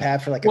Atalanta. You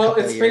have for like a couple of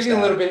years. Well, it's fading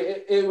a little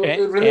bit.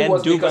 It really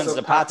was Duvan because of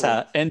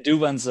Zapata and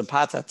Duvan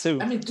Zapata too.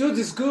 I mean, dude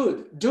is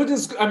good. Dude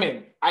is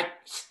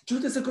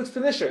a good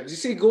finisher. Did you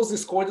see goals he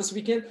scored this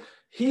weekend?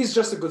 He's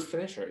just a good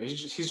finisher.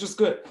 He's just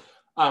good.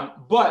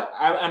 But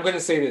I'm going to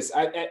say this.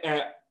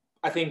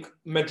 I think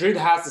Madrid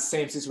has the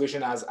same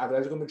situation as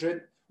Atletico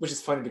Madrid, which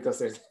is funny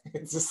because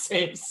it's the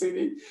same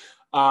city.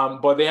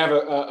 But they have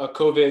a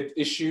COVID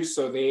issue,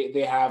 so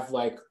they have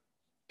like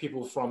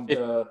people from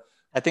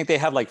I think they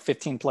have like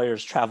 15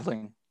 players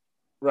traveling.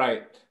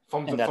 Right.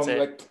 From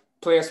like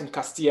players from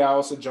Castilla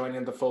also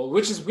joining the fold,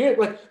 which is weird.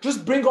 Like,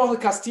 just bring all the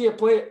Castilla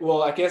players.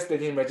 Well, I guess they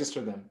didn't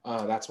register them.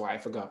 That's why I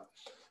forgot.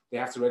 They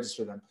have to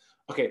register them.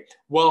 Okay.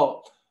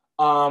 Well,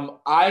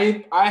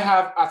 I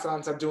have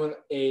Atalanta doing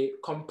a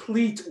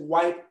complete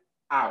wipe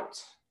out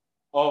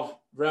of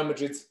Real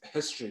Madrid's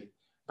history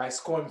by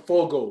scoring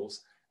 4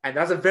 goals. And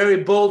that's a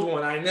very bold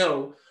one, I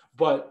know,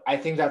 but I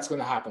think that's going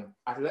to happen.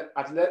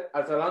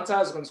 Atalanta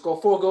is going to score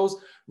 4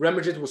 goals. Real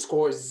Madrid will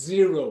score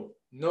 0,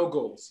 no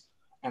goals.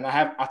 And I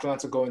have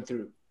Atalanta going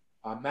through.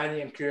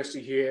 Manny, I'm curious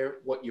to hear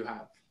what you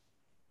have.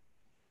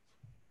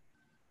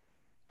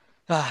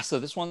 So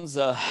this one's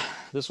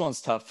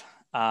tough.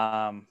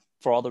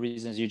 For all the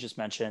reasons you just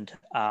mentioned.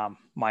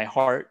 My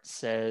heart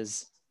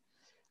says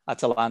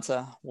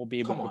Atalanta will be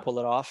able to pull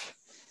it off.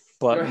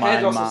 But your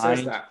head also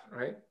says that,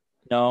 right?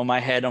 No, my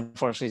head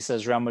unfortunately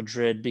says Real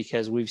Madrid,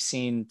 because we've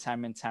seen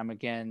time and time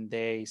again,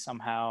 they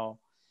somehow,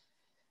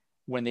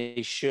 when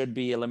they should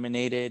be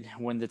eliminated,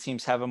 when the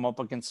teams have them up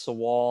against the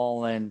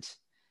wall and,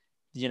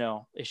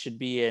 it should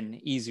be an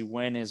easy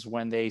win, is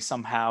when they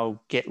somehow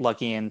get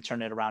lucky and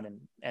turn it around and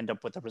end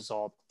up with a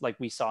result like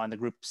we saw in the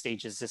group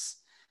stages this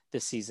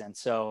season.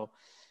 So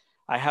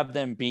I have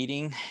them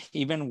beating,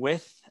 even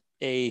with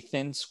a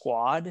thin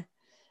squad,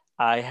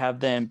 I have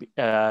them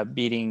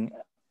beating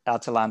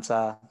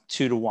Atalanta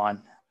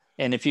 2-1.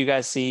 And if you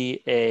guys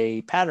see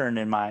a pattern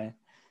in my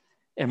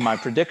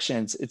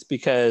predictions, it's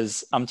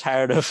because I'm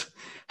tired of,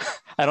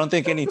 I don't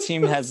think any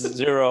team has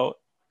 0,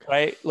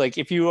 right? Like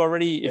if you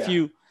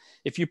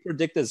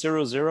predict a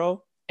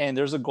 0-0 and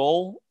there's a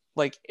goal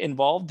like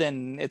involved,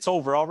 then it's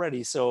over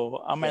already.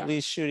 So I'm at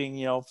least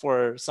shooting,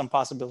 for some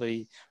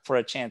possibility for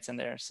a chance in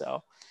there.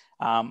 So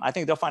I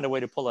think they'll find a way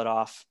to pull it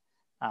off.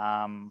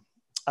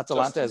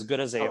 Atalanta, as good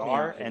as they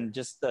are, and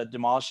just the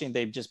demolishing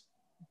they just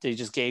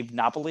gave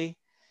Napoli.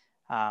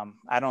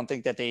 I don't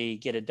think that they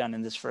get it done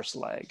in this first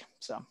leg.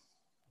 So,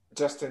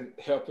 Justin,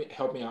 help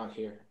me out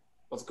here.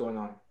 What's going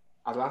on,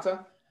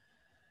 Atalanta?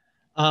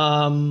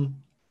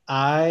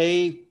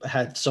 I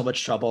had so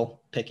much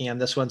trouble picking on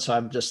this one, so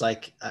I'm just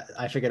like,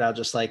 I figured I'll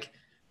just like,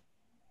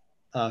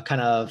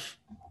 kind of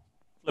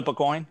flip a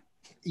coin.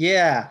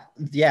 Yeah,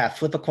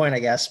 flip a coin, I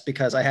guess,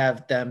 because I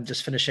have them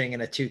just finishing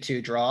in a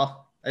 2-2 draw.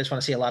 I just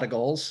want to see a lot of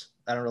goals.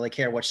 I don't really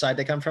care which side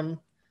they come from.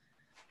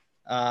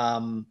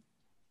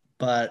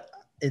 But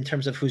in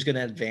terms of who's going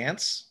to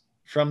advance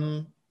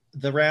from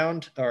the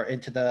round or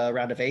into the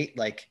round of 8,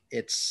 like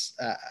it's,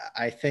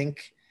 I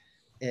think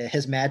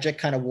his magic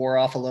kind of wore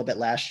off a little bit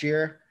last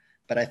year,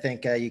 but I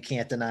think you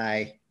can't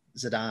deny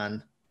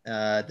Zidane.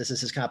 This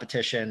is his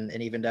competition.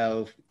 And even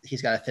though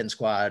he's got a thin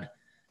squad,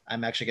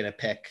 I'm actually going to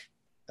pick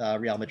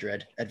Real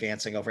Madrid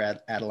advancing over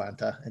at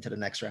Atalanta into the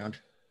next round.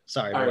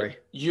 Sorry, All Bori. right.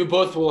 You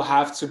both will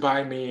have to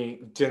buy me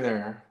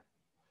dinner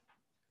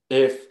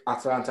if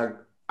Atalanta.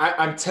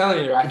 I'm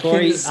telling you, I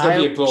think this is gonna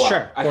be a blowout.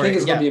 Sure, I think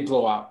it's gonna be a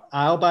blowout.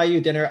 I'll buy you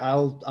dinner.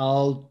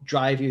 I'll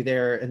drive you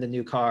there in the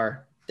new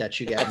car that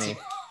you get me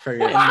for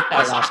your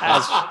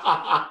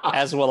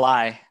as will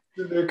I.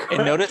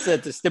 And notice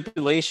that the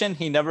stipulation,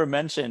 he never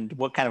mentioned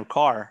what kind of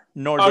car,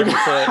 nor did he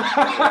put.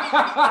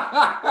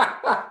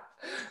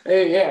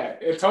 Hey, yeah,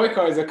 a toy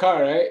car is a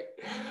car, right?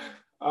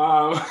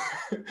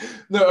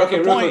 No, okay,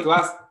 real quick.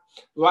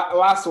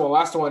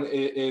 Last one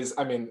is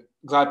I mean,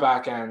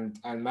 Gladbach and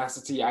Man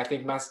City. I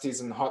think Man City is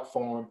in hot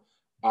form.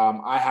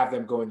 I have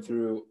them going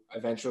through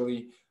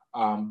eventually,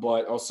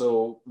 but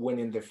also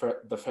winning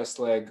the first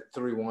leg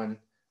 3-1.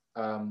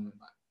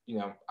 You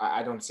know,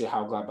 I don't see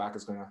how Gladbach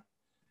is gonna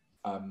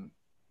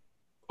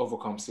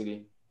overcome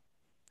City.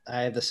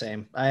 I have the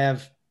same. I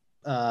have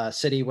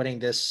City winning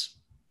this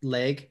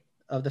leg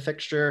of the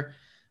fixture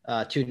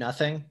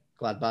 2-0.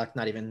 Gladbach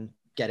not even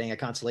getting a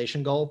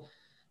consolation goal,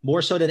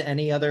 more so than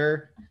any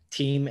other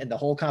team in the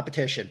whole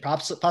competition,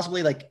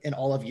 possibly like in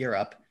all of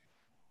Europe.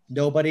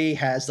 Nobody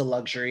has the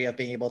luxury of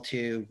being able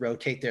to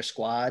rotate their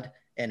squad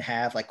and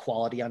have like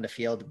quality on the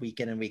field week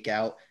in and week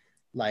out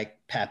like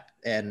Pep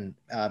and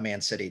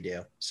Man City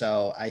do.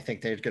 So I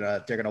think they're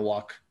gonna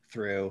walk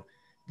through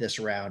this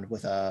round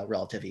with a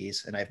relative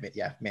ease. And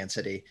Man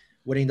City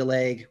winning the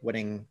leg,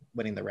 winning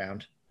the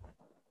round.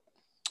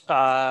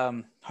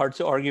 Hard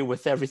to argue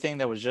with everything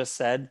that was just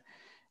said.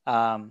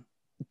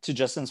 To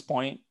Justin's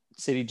point,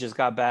 City just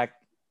got back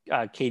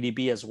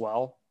KDB as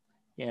well,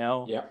 you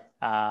know,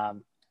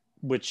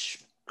 which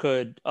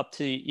could up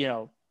to, you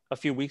know, a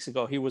few weeks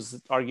ago, he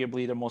was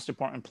arguably the most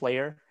important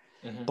player,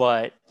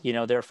 but, you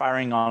know, they're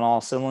firing on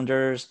all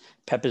cylinders.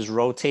 Pep is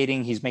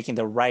rotating. He's making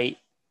the right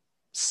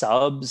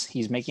subs.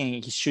 He's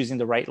choosing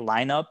the right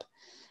lineup.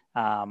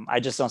 I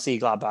just don't see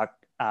Gladbach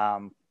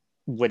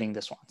winning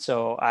this one.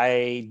 So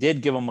I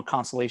did give him a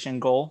consolation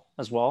goal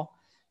as well.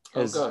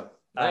 Oh, good.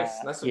 Nice.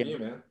 That's what you,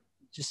 man.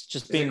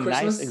 Just being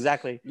nice.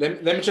 Exactly.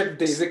 Let me check the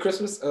day. Is it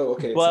Christmas? Oh,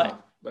 okay.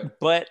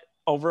 But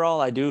overall,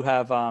 I do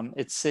have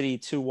it's City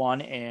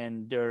 2-1,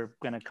 and they're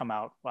going to come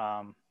out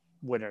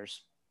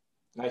winners.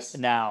 Nice.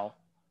 Now,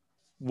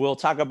 we'll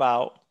talk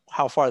about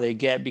how far they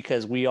get,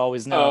 because we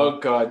always know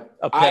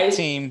a Pep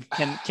team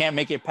can't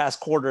make it past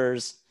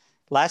quarters.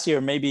 Last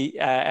year, maybe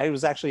it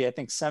was actually, I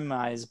think,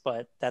 semis,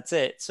 but that's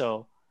it.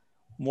 So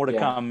more to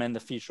come in the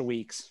future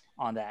weeks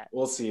on that.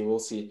 We'll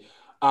see.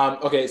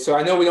 Okay, so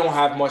I know we don't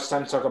have much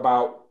time to talk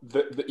about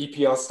the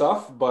EPL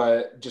stuff,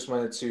 but just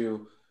wanted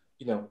to,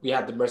 you know, we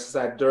had the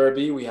Merseyside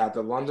Derby, we had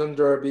the London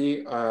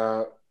Derby.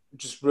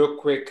 Just real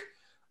quick,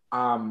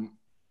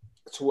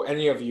 to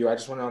any of you, I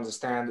just want to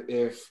understand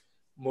if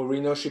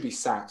Mourinho should be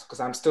sacked,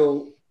 because I'm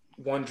still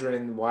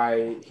wondering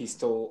why he's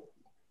still,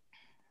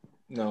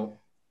 you know,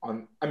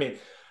 on. I mean,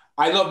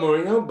 I love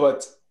Mourinho,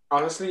 but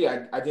honestly,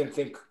 I didn't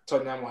think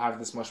Tottenham will have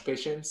this much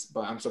patience,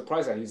 but I'm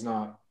surprised that he's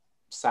not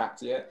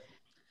sacked yet.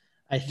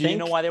 Do you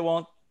know why they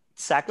won't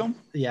sack him?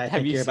 Yeah.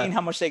 Have you seen how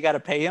much they got to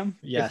pay him?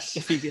 Yes.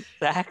 If he gets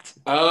sacked.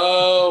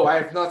 Oh,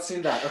 I have not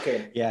seen that.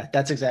 Okay. Yeah,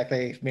 that's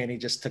exactly. Manny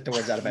just took the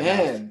words out of my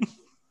mouth.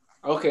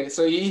 Okay,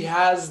 so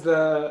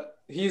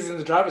he's in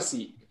the driver's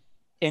seat.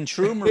 In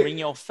true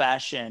Mourinho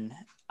fashion,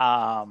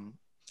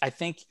 I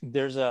think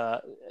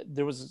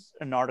there was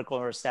an article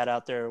or a stat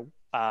out there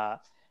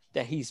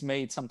that he's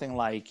made something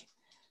like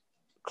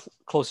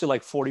close to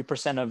like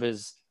 40% of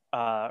his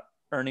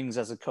earnings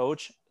as a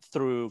coach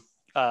through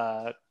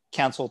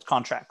canceled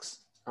contracts.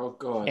 Oh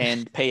God!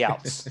 And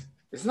payouts.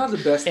 It's not the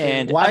best thing.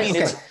 And why? I mean,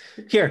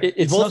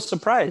 it's no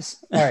surprise.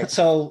 All right,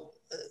 so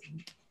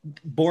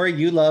Bori,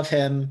 you love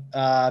him.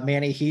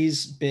 Manny,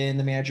 he's been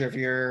the manager of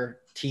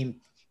your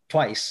team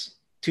twice,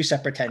 2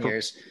 separate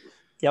tenures.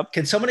 Yep.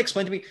 Can someone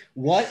explain to me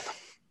what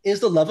is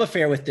the love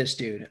affair with this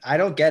dude? I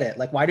don't get it.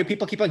 Like, why do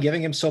people keep on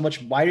giving him so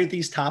much? Why do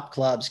these top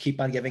clubs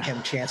keep on giving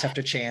him chance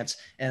after chance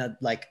and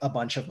like a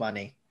bunch of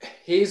money?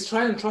 He's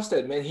trying to trust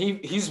it, man.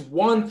 He's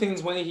won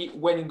things when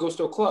he goes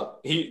to a club.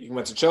 He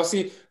went to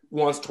Chelsea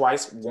once,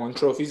 twice, won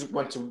trophies.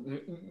 Went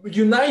to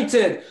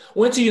United.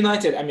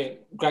 I mean,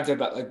 granted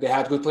that like they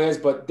had good players,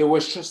 but they were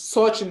just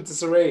such in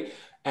disarray,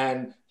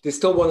 and they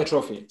still won a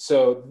trophy.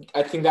 So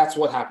I think that's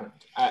what happened.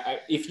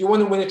 If you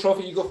want to win a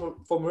trophy, you go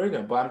for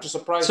Mourinho. But I'm just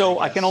surprised. So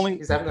I can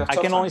only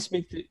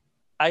speak to.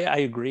 I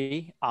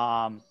agree.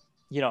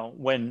 You know,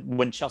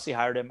 when Chelsea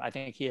hired him, I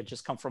think he had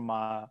just come from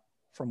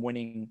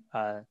winning.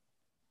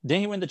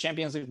 Didn't he win the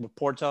Champions League with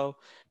Porto?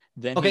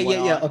 Then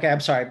Okay, I'm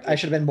sorry. I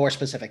should have been more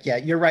specific. Yeah,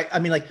 you're right. I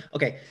mean, like,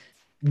 okay,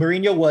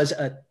 Mourinho was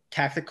a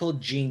tactical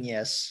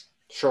genius.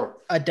 Sure.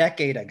 A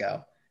decade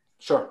ago.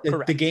 Sure.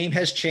 The game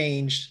has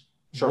changed.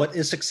 Sure. What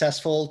is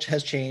successful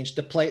has changed.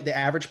 The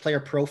average player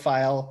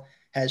profile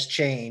has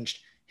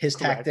changed. His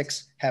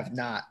tactics have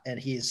not, and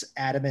he's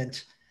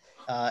adamant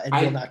and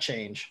will not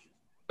change.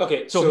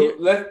 Okay, so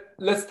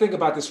let's think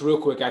about this real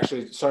quick.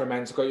 Actually, sorry,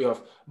 man, to cut you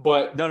off,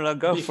 but no,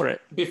 go for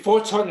it.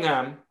 Before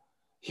Tottenham,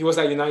 he was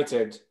at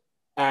United,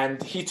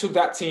 and he took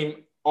that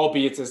team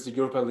albeit it's the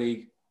Europa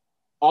League,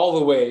 all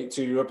the way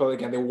to Europa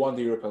League, and they won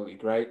the Europa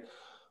League, right?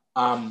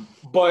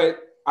 But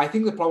I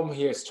think the problem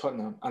here is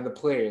Tottenham and the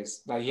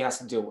players that he has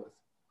to deal with.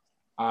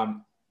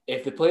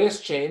 If the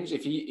players change,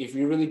 if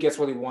he really gets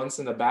what he wants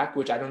in the back,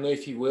 which I don't know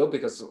if he will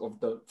because of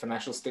the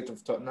financial state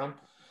of Tottenham,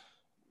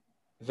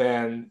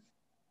 then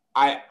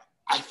I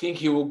think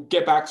he will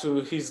get back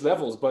to his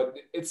levels. But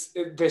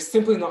they're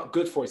simply not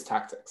good for his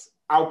tactics.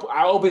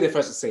 I'll be the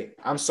first to say,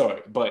 I'm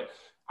sorry, but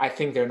I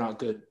think they're not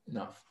good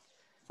enough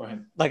for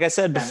him. Like I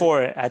said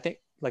before,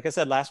 like I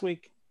said last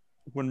week,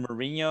 when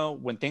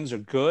things are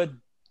good,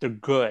 they're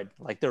good.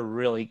 Like they're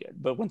really good.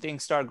 But when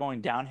things start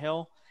going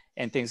downhill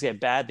and things get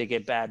bad, they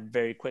get bad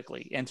very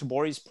quickly. And to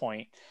Bori's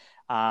point,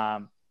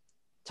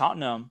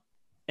 Tottenham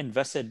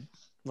invested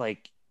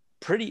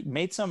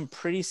made some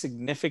pretty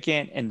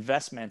significant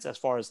investments as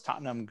far as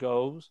Tottenham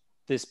goes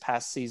this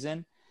past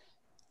season.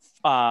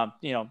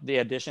 The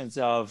additions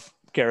of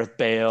Gareth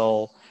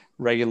Bale,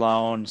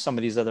 Reguilon, some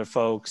of these other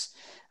folks.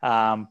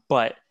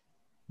 But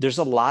there's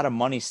a lot of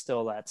money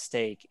still at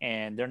stake,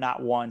 and they're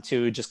not one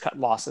to just cut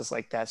losses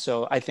like that.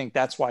 So I think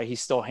that's why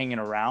he's still hanging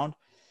around.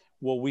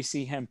 Will we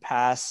see him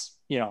pass,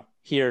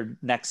 here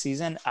next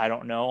season? I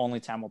don't know. Only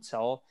time will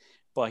tell.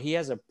 But he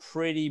has a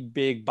pretty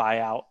big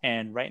buyout.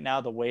 And right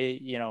now, the way,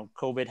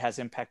 COVID has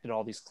impacted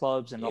all these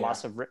clubs and the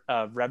loss of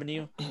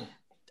revenue,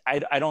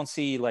 I don't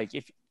see, like,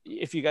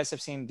 if you guys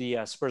have seen the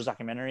Spurs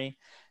documentary,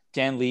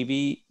 Dan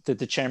Levy,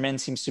 the chairman,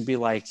 seems to be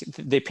like,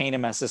 they paint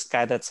him as this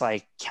guy that's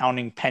like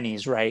counting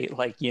pennies, right?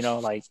 Like,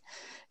 like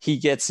he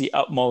gets the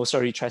utmost,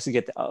 or he tries to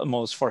get the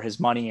utmost for his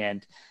money.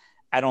 And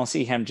I don't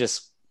see him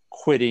just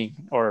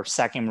quitting or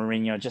sacking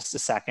Mourinho just to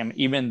sack him,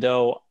 even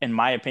though, in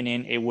my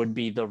opinion, it would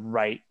be the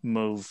right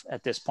move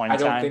at this point in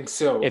time. I don't think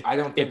so.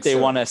 If they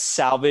want to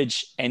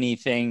salvage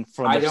anything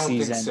from the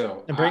season. I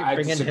don't think so. And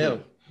bring in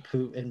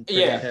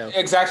who?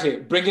 Exactly.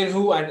 Bring in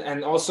who,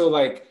 and also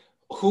like,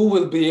 who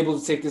will be able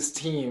to take this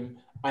team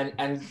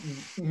and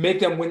make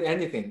them win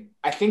anything?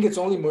 I think it's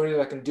only Mourinho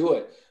that can do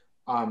it.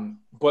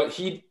 But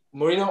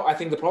Mourinho, I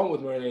think the problem with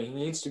Mourinho, he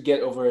needs to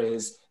get over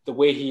the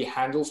way he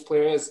handles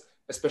players,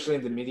 especially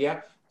in the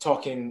media,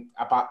 talking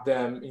about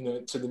them,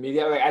 to the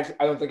media. Like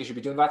I don't think he should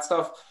be doing that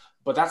stuff,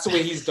 but that's the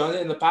way he's done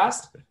it in the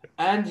past,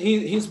 and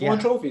he's won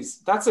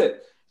trophies. That's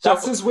it.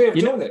 That's his way of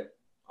doing it.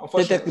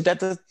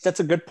 That's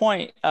a good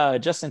point,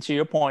 Justin. To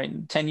your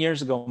point, 10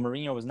 years ago,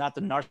 Mourinho was not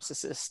the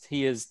narcissist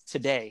he is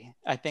today.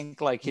 I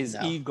think like his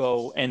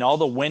ego and all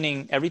the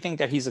winning, everything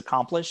that he's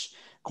accomplished,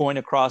 going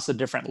across the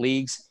different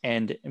leagues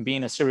and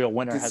being a serial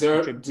winner has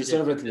contributed.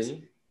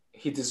 Deservedly,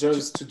 he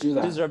deserves to do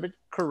that. Deserved,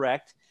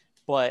 correct.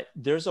 But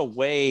there's a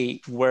way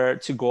where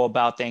to go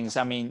about things.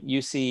 I mean,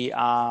 you see,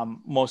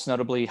 most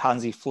notably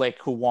Hansi Flick,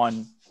 who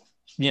won,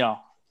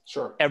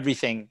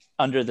 everything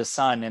under the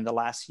sun in the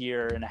last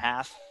year and a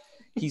half.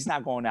 He's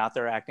not going out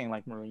there acting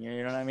like Mourinho.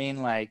 You know what I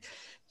mean? Like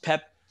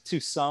Pep,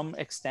 to some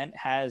extent,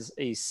 has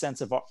a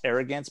sense of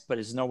arrogance, but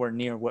is nowhere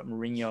near what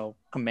Mourinho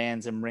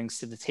commands and brings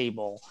to the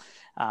table.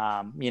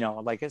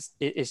 Like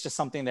it's just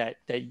something that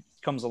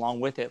comes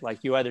along with it.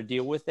 Like you either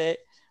deal with it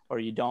or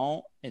you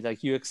don't. And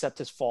like you accept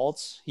his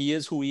faults. He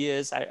is who he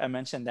is. I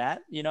mentioned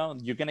that.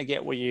 You're gonna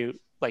get what you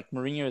like.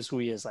 Mourinho is who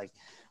he is. Like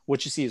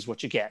what you see is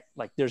what you get.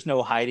 Like there's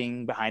no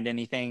hiding behind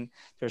anything.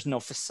 There's no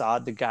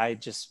facade. The guy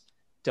just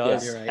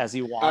does as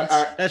he wants.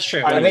 That's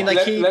true. I mean,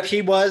 like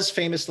he was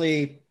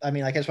famously, I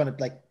mean, like I just want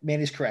to, like,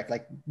 Manny's correct.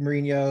 Like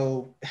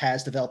Mourinho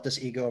has developed this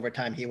ego over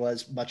time. He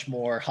was much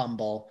more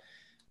humble.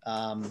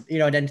 And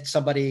then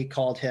somebody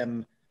called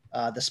him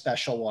the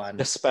special one.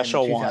 The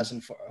special one.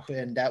 2004.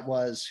 And that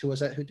was, who was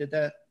that? Who did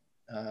that?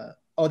 That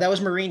was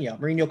Mourinho.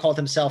 Mourinho called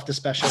himself the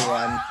special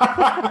one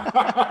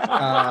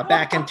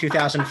back in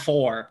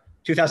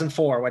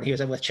 2004 when he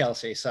was with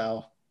Chelsea.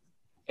 So.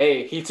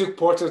 Hey, he took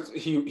Porto.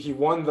 He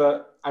won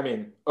the. I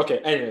mean, okay.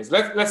 Anyways,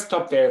 let's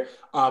stop there.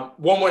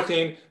 One more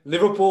thing.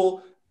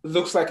 Liverpool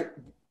looks like.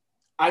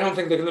 I don't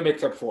think they're gonna make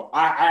top four.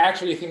 I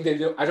actually think they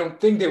do. I don't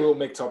think they will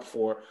make top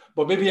four.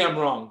 But maybe I'm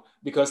wrong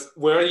because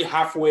we're already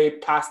halfway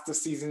past the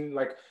season.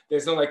 Like,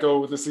 there's no like,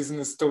 the season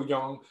is still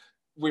young.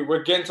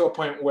 We're getting to a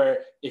point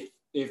where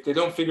if they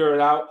don't figure it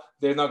out,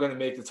 they're not gonna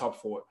make the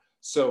top four.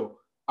 So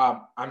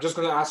I'm just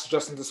gonna ask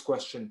Justin this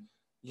question: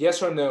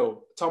 yes or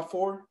no? Top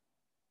four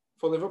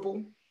for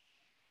Liverpool?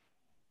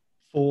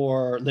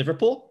 For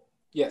Liverpool?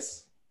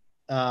 Yes.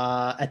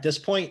 At this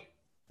point,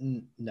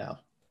 no.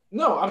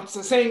 No, I'm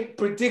saying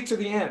predict to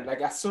the end. Like,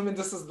 assuming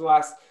this is the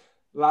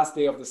last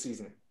day of the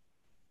season.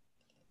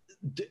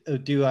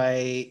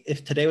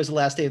 If today was the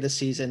last day of the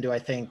season, do I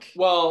think?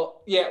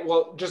 Well, yeah.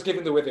 Well, just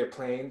given the way they're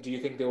playing, do you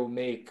think they will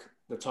make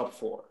the top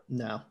four?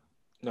 No,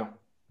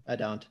 I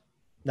don't.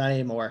 Not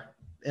anymore.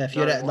 If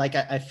you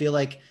I feel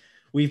like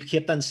we've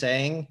kept on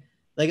saying.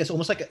 Like it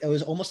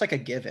was almost like a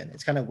given.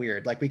 It's kind of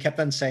weird. Like we kept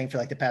on saying for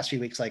like the past few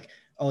weeks, like,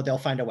 they'll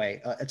find a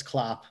way. It's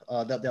Klopp.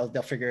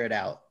 They'll figure it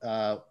out.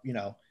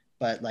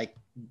 But like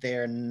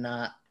they're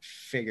not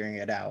figuring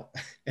it out,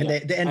 and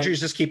the injuries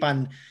just keep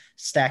on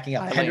stacking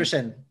up.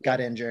 Henderson got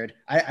injured.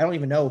 I don't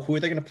even know who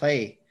they're going to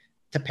play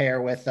to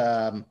pair with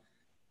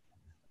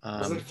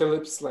Wasn't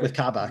Phillips with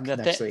Kabak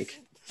next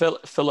week?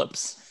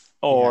 Phillips,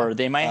 or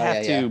they might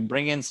have to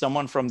bring in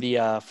someone from the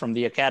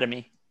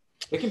academy.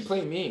 They can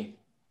play me.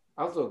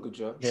 I'll do a good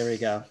job. There we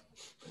go.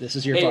 This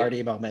is your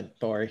Vardy moment,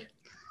 Bori.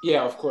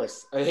 Yeah, of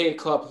course. Hey,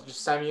 club,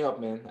 just sign me up,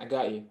 man. I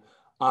got you.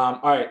 All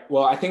right.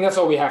 Well, I think that's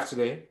all we have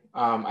today.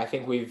 I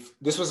think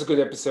this was a good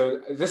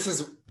episode.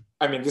 This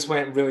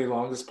went really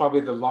long. This is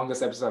probably the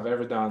longest episode I've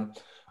ever done.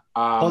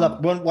 Hold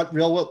up.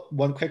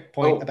 One quick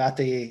point about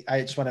I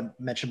just want to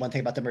mention one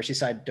thing about the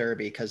Merseyside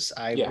Derby, because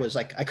I was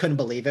like, I couldn't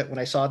believe it when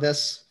I saw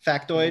this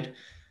factoid.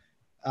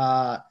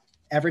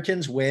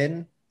 Everton's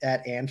win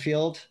at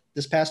Anfield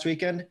this past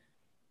weekend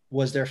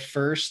was their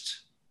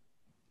first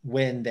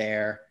win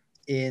there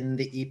in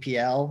the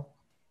EPL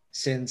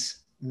since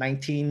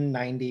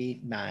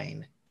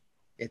 1999.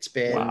 It's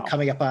been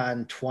coming up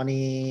on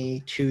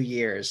 22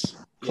 years,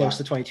 close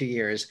to 22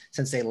 years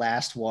since they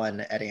last won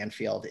at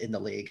Anfield in the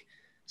league.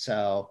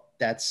 So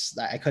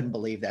I couldn't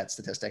believe that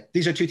statistic.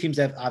 These are two teams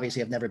that obviously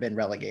have never been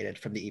relegated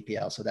from the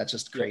EPL. So that's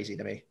just crazy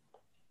to me.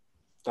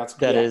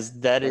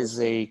 That is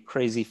a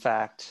crazy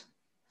fact.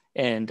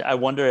 And I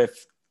wonder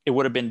if it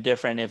would have been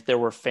different if there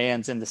were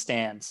fans in the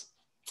stands.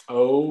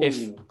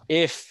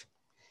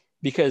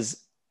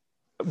 Because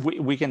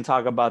we can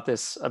talk about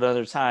this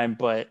another time,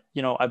 but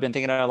I've been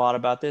thinking a lot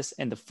about this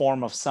in the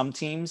form of some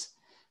teams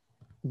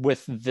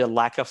with the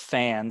lack of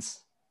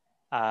fans,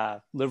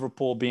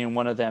 Liverpool being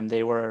one of them.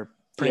 They were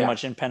pretty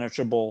much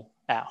impenetrable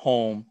at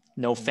home,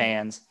 no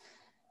fans.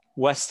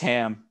 West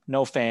Ham,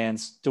 no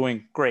fans,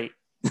 doing great.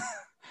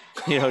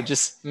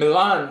 Just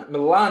Milan,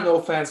 no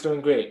fans, doing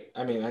great.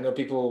 I mean, I know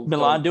people.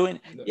 Milan doing,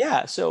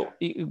 So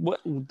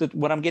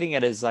what I'm getting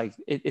at is like,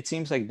 it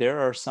seems like there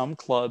are some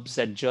clubs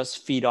that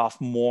just feed off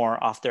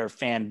more off their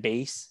fan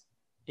base,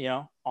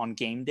 on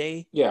game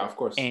day. Yeah, of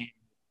course. And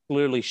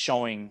clearly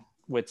showing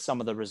with some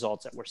of the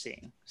results that we're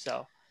seeing.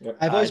 So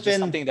I've always been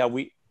something that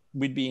we'd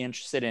be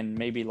interested in,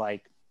 maybe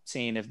like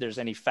seeing if there's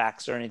any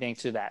facts or anything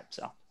to that.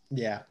 So.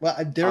 Yeah, well,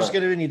 there's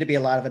going to need to be a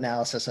lot of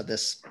analysis of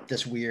this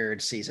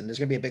weird season. There's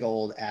going to be a big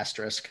old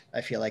asterisk,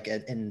 I feel like,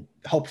 and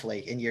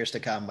hopefully in years to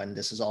come when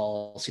this is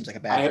all seems like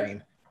a bad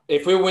dream.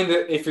 If we win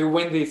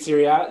the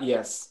Serie A,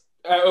 yes.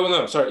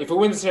 If we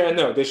win the Serie A,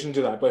 no, they shouldn't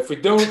do that. But if we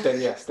don't,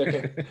 then yes, they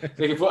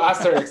can put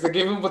asterisks. They can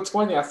even put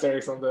 20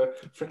 asterisks on the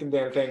freaking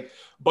damn thing.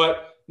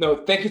 But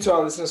no, thank you to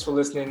our listeners for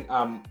listening.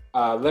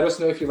 Let us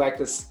know if you like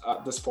this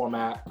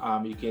format.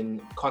 You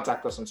can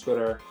contact us on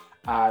Twitter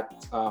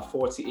at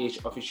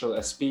 4TH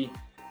official SP,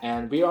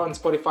 and we are on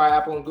Spotify,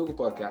 Apple, and Google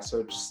Podcasts.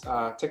 So just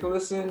take a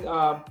listen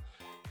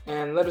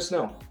and let us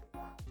know.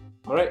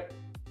 All right.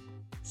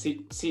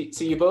 See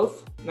you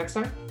both next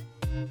time.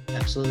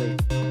 Absolutely.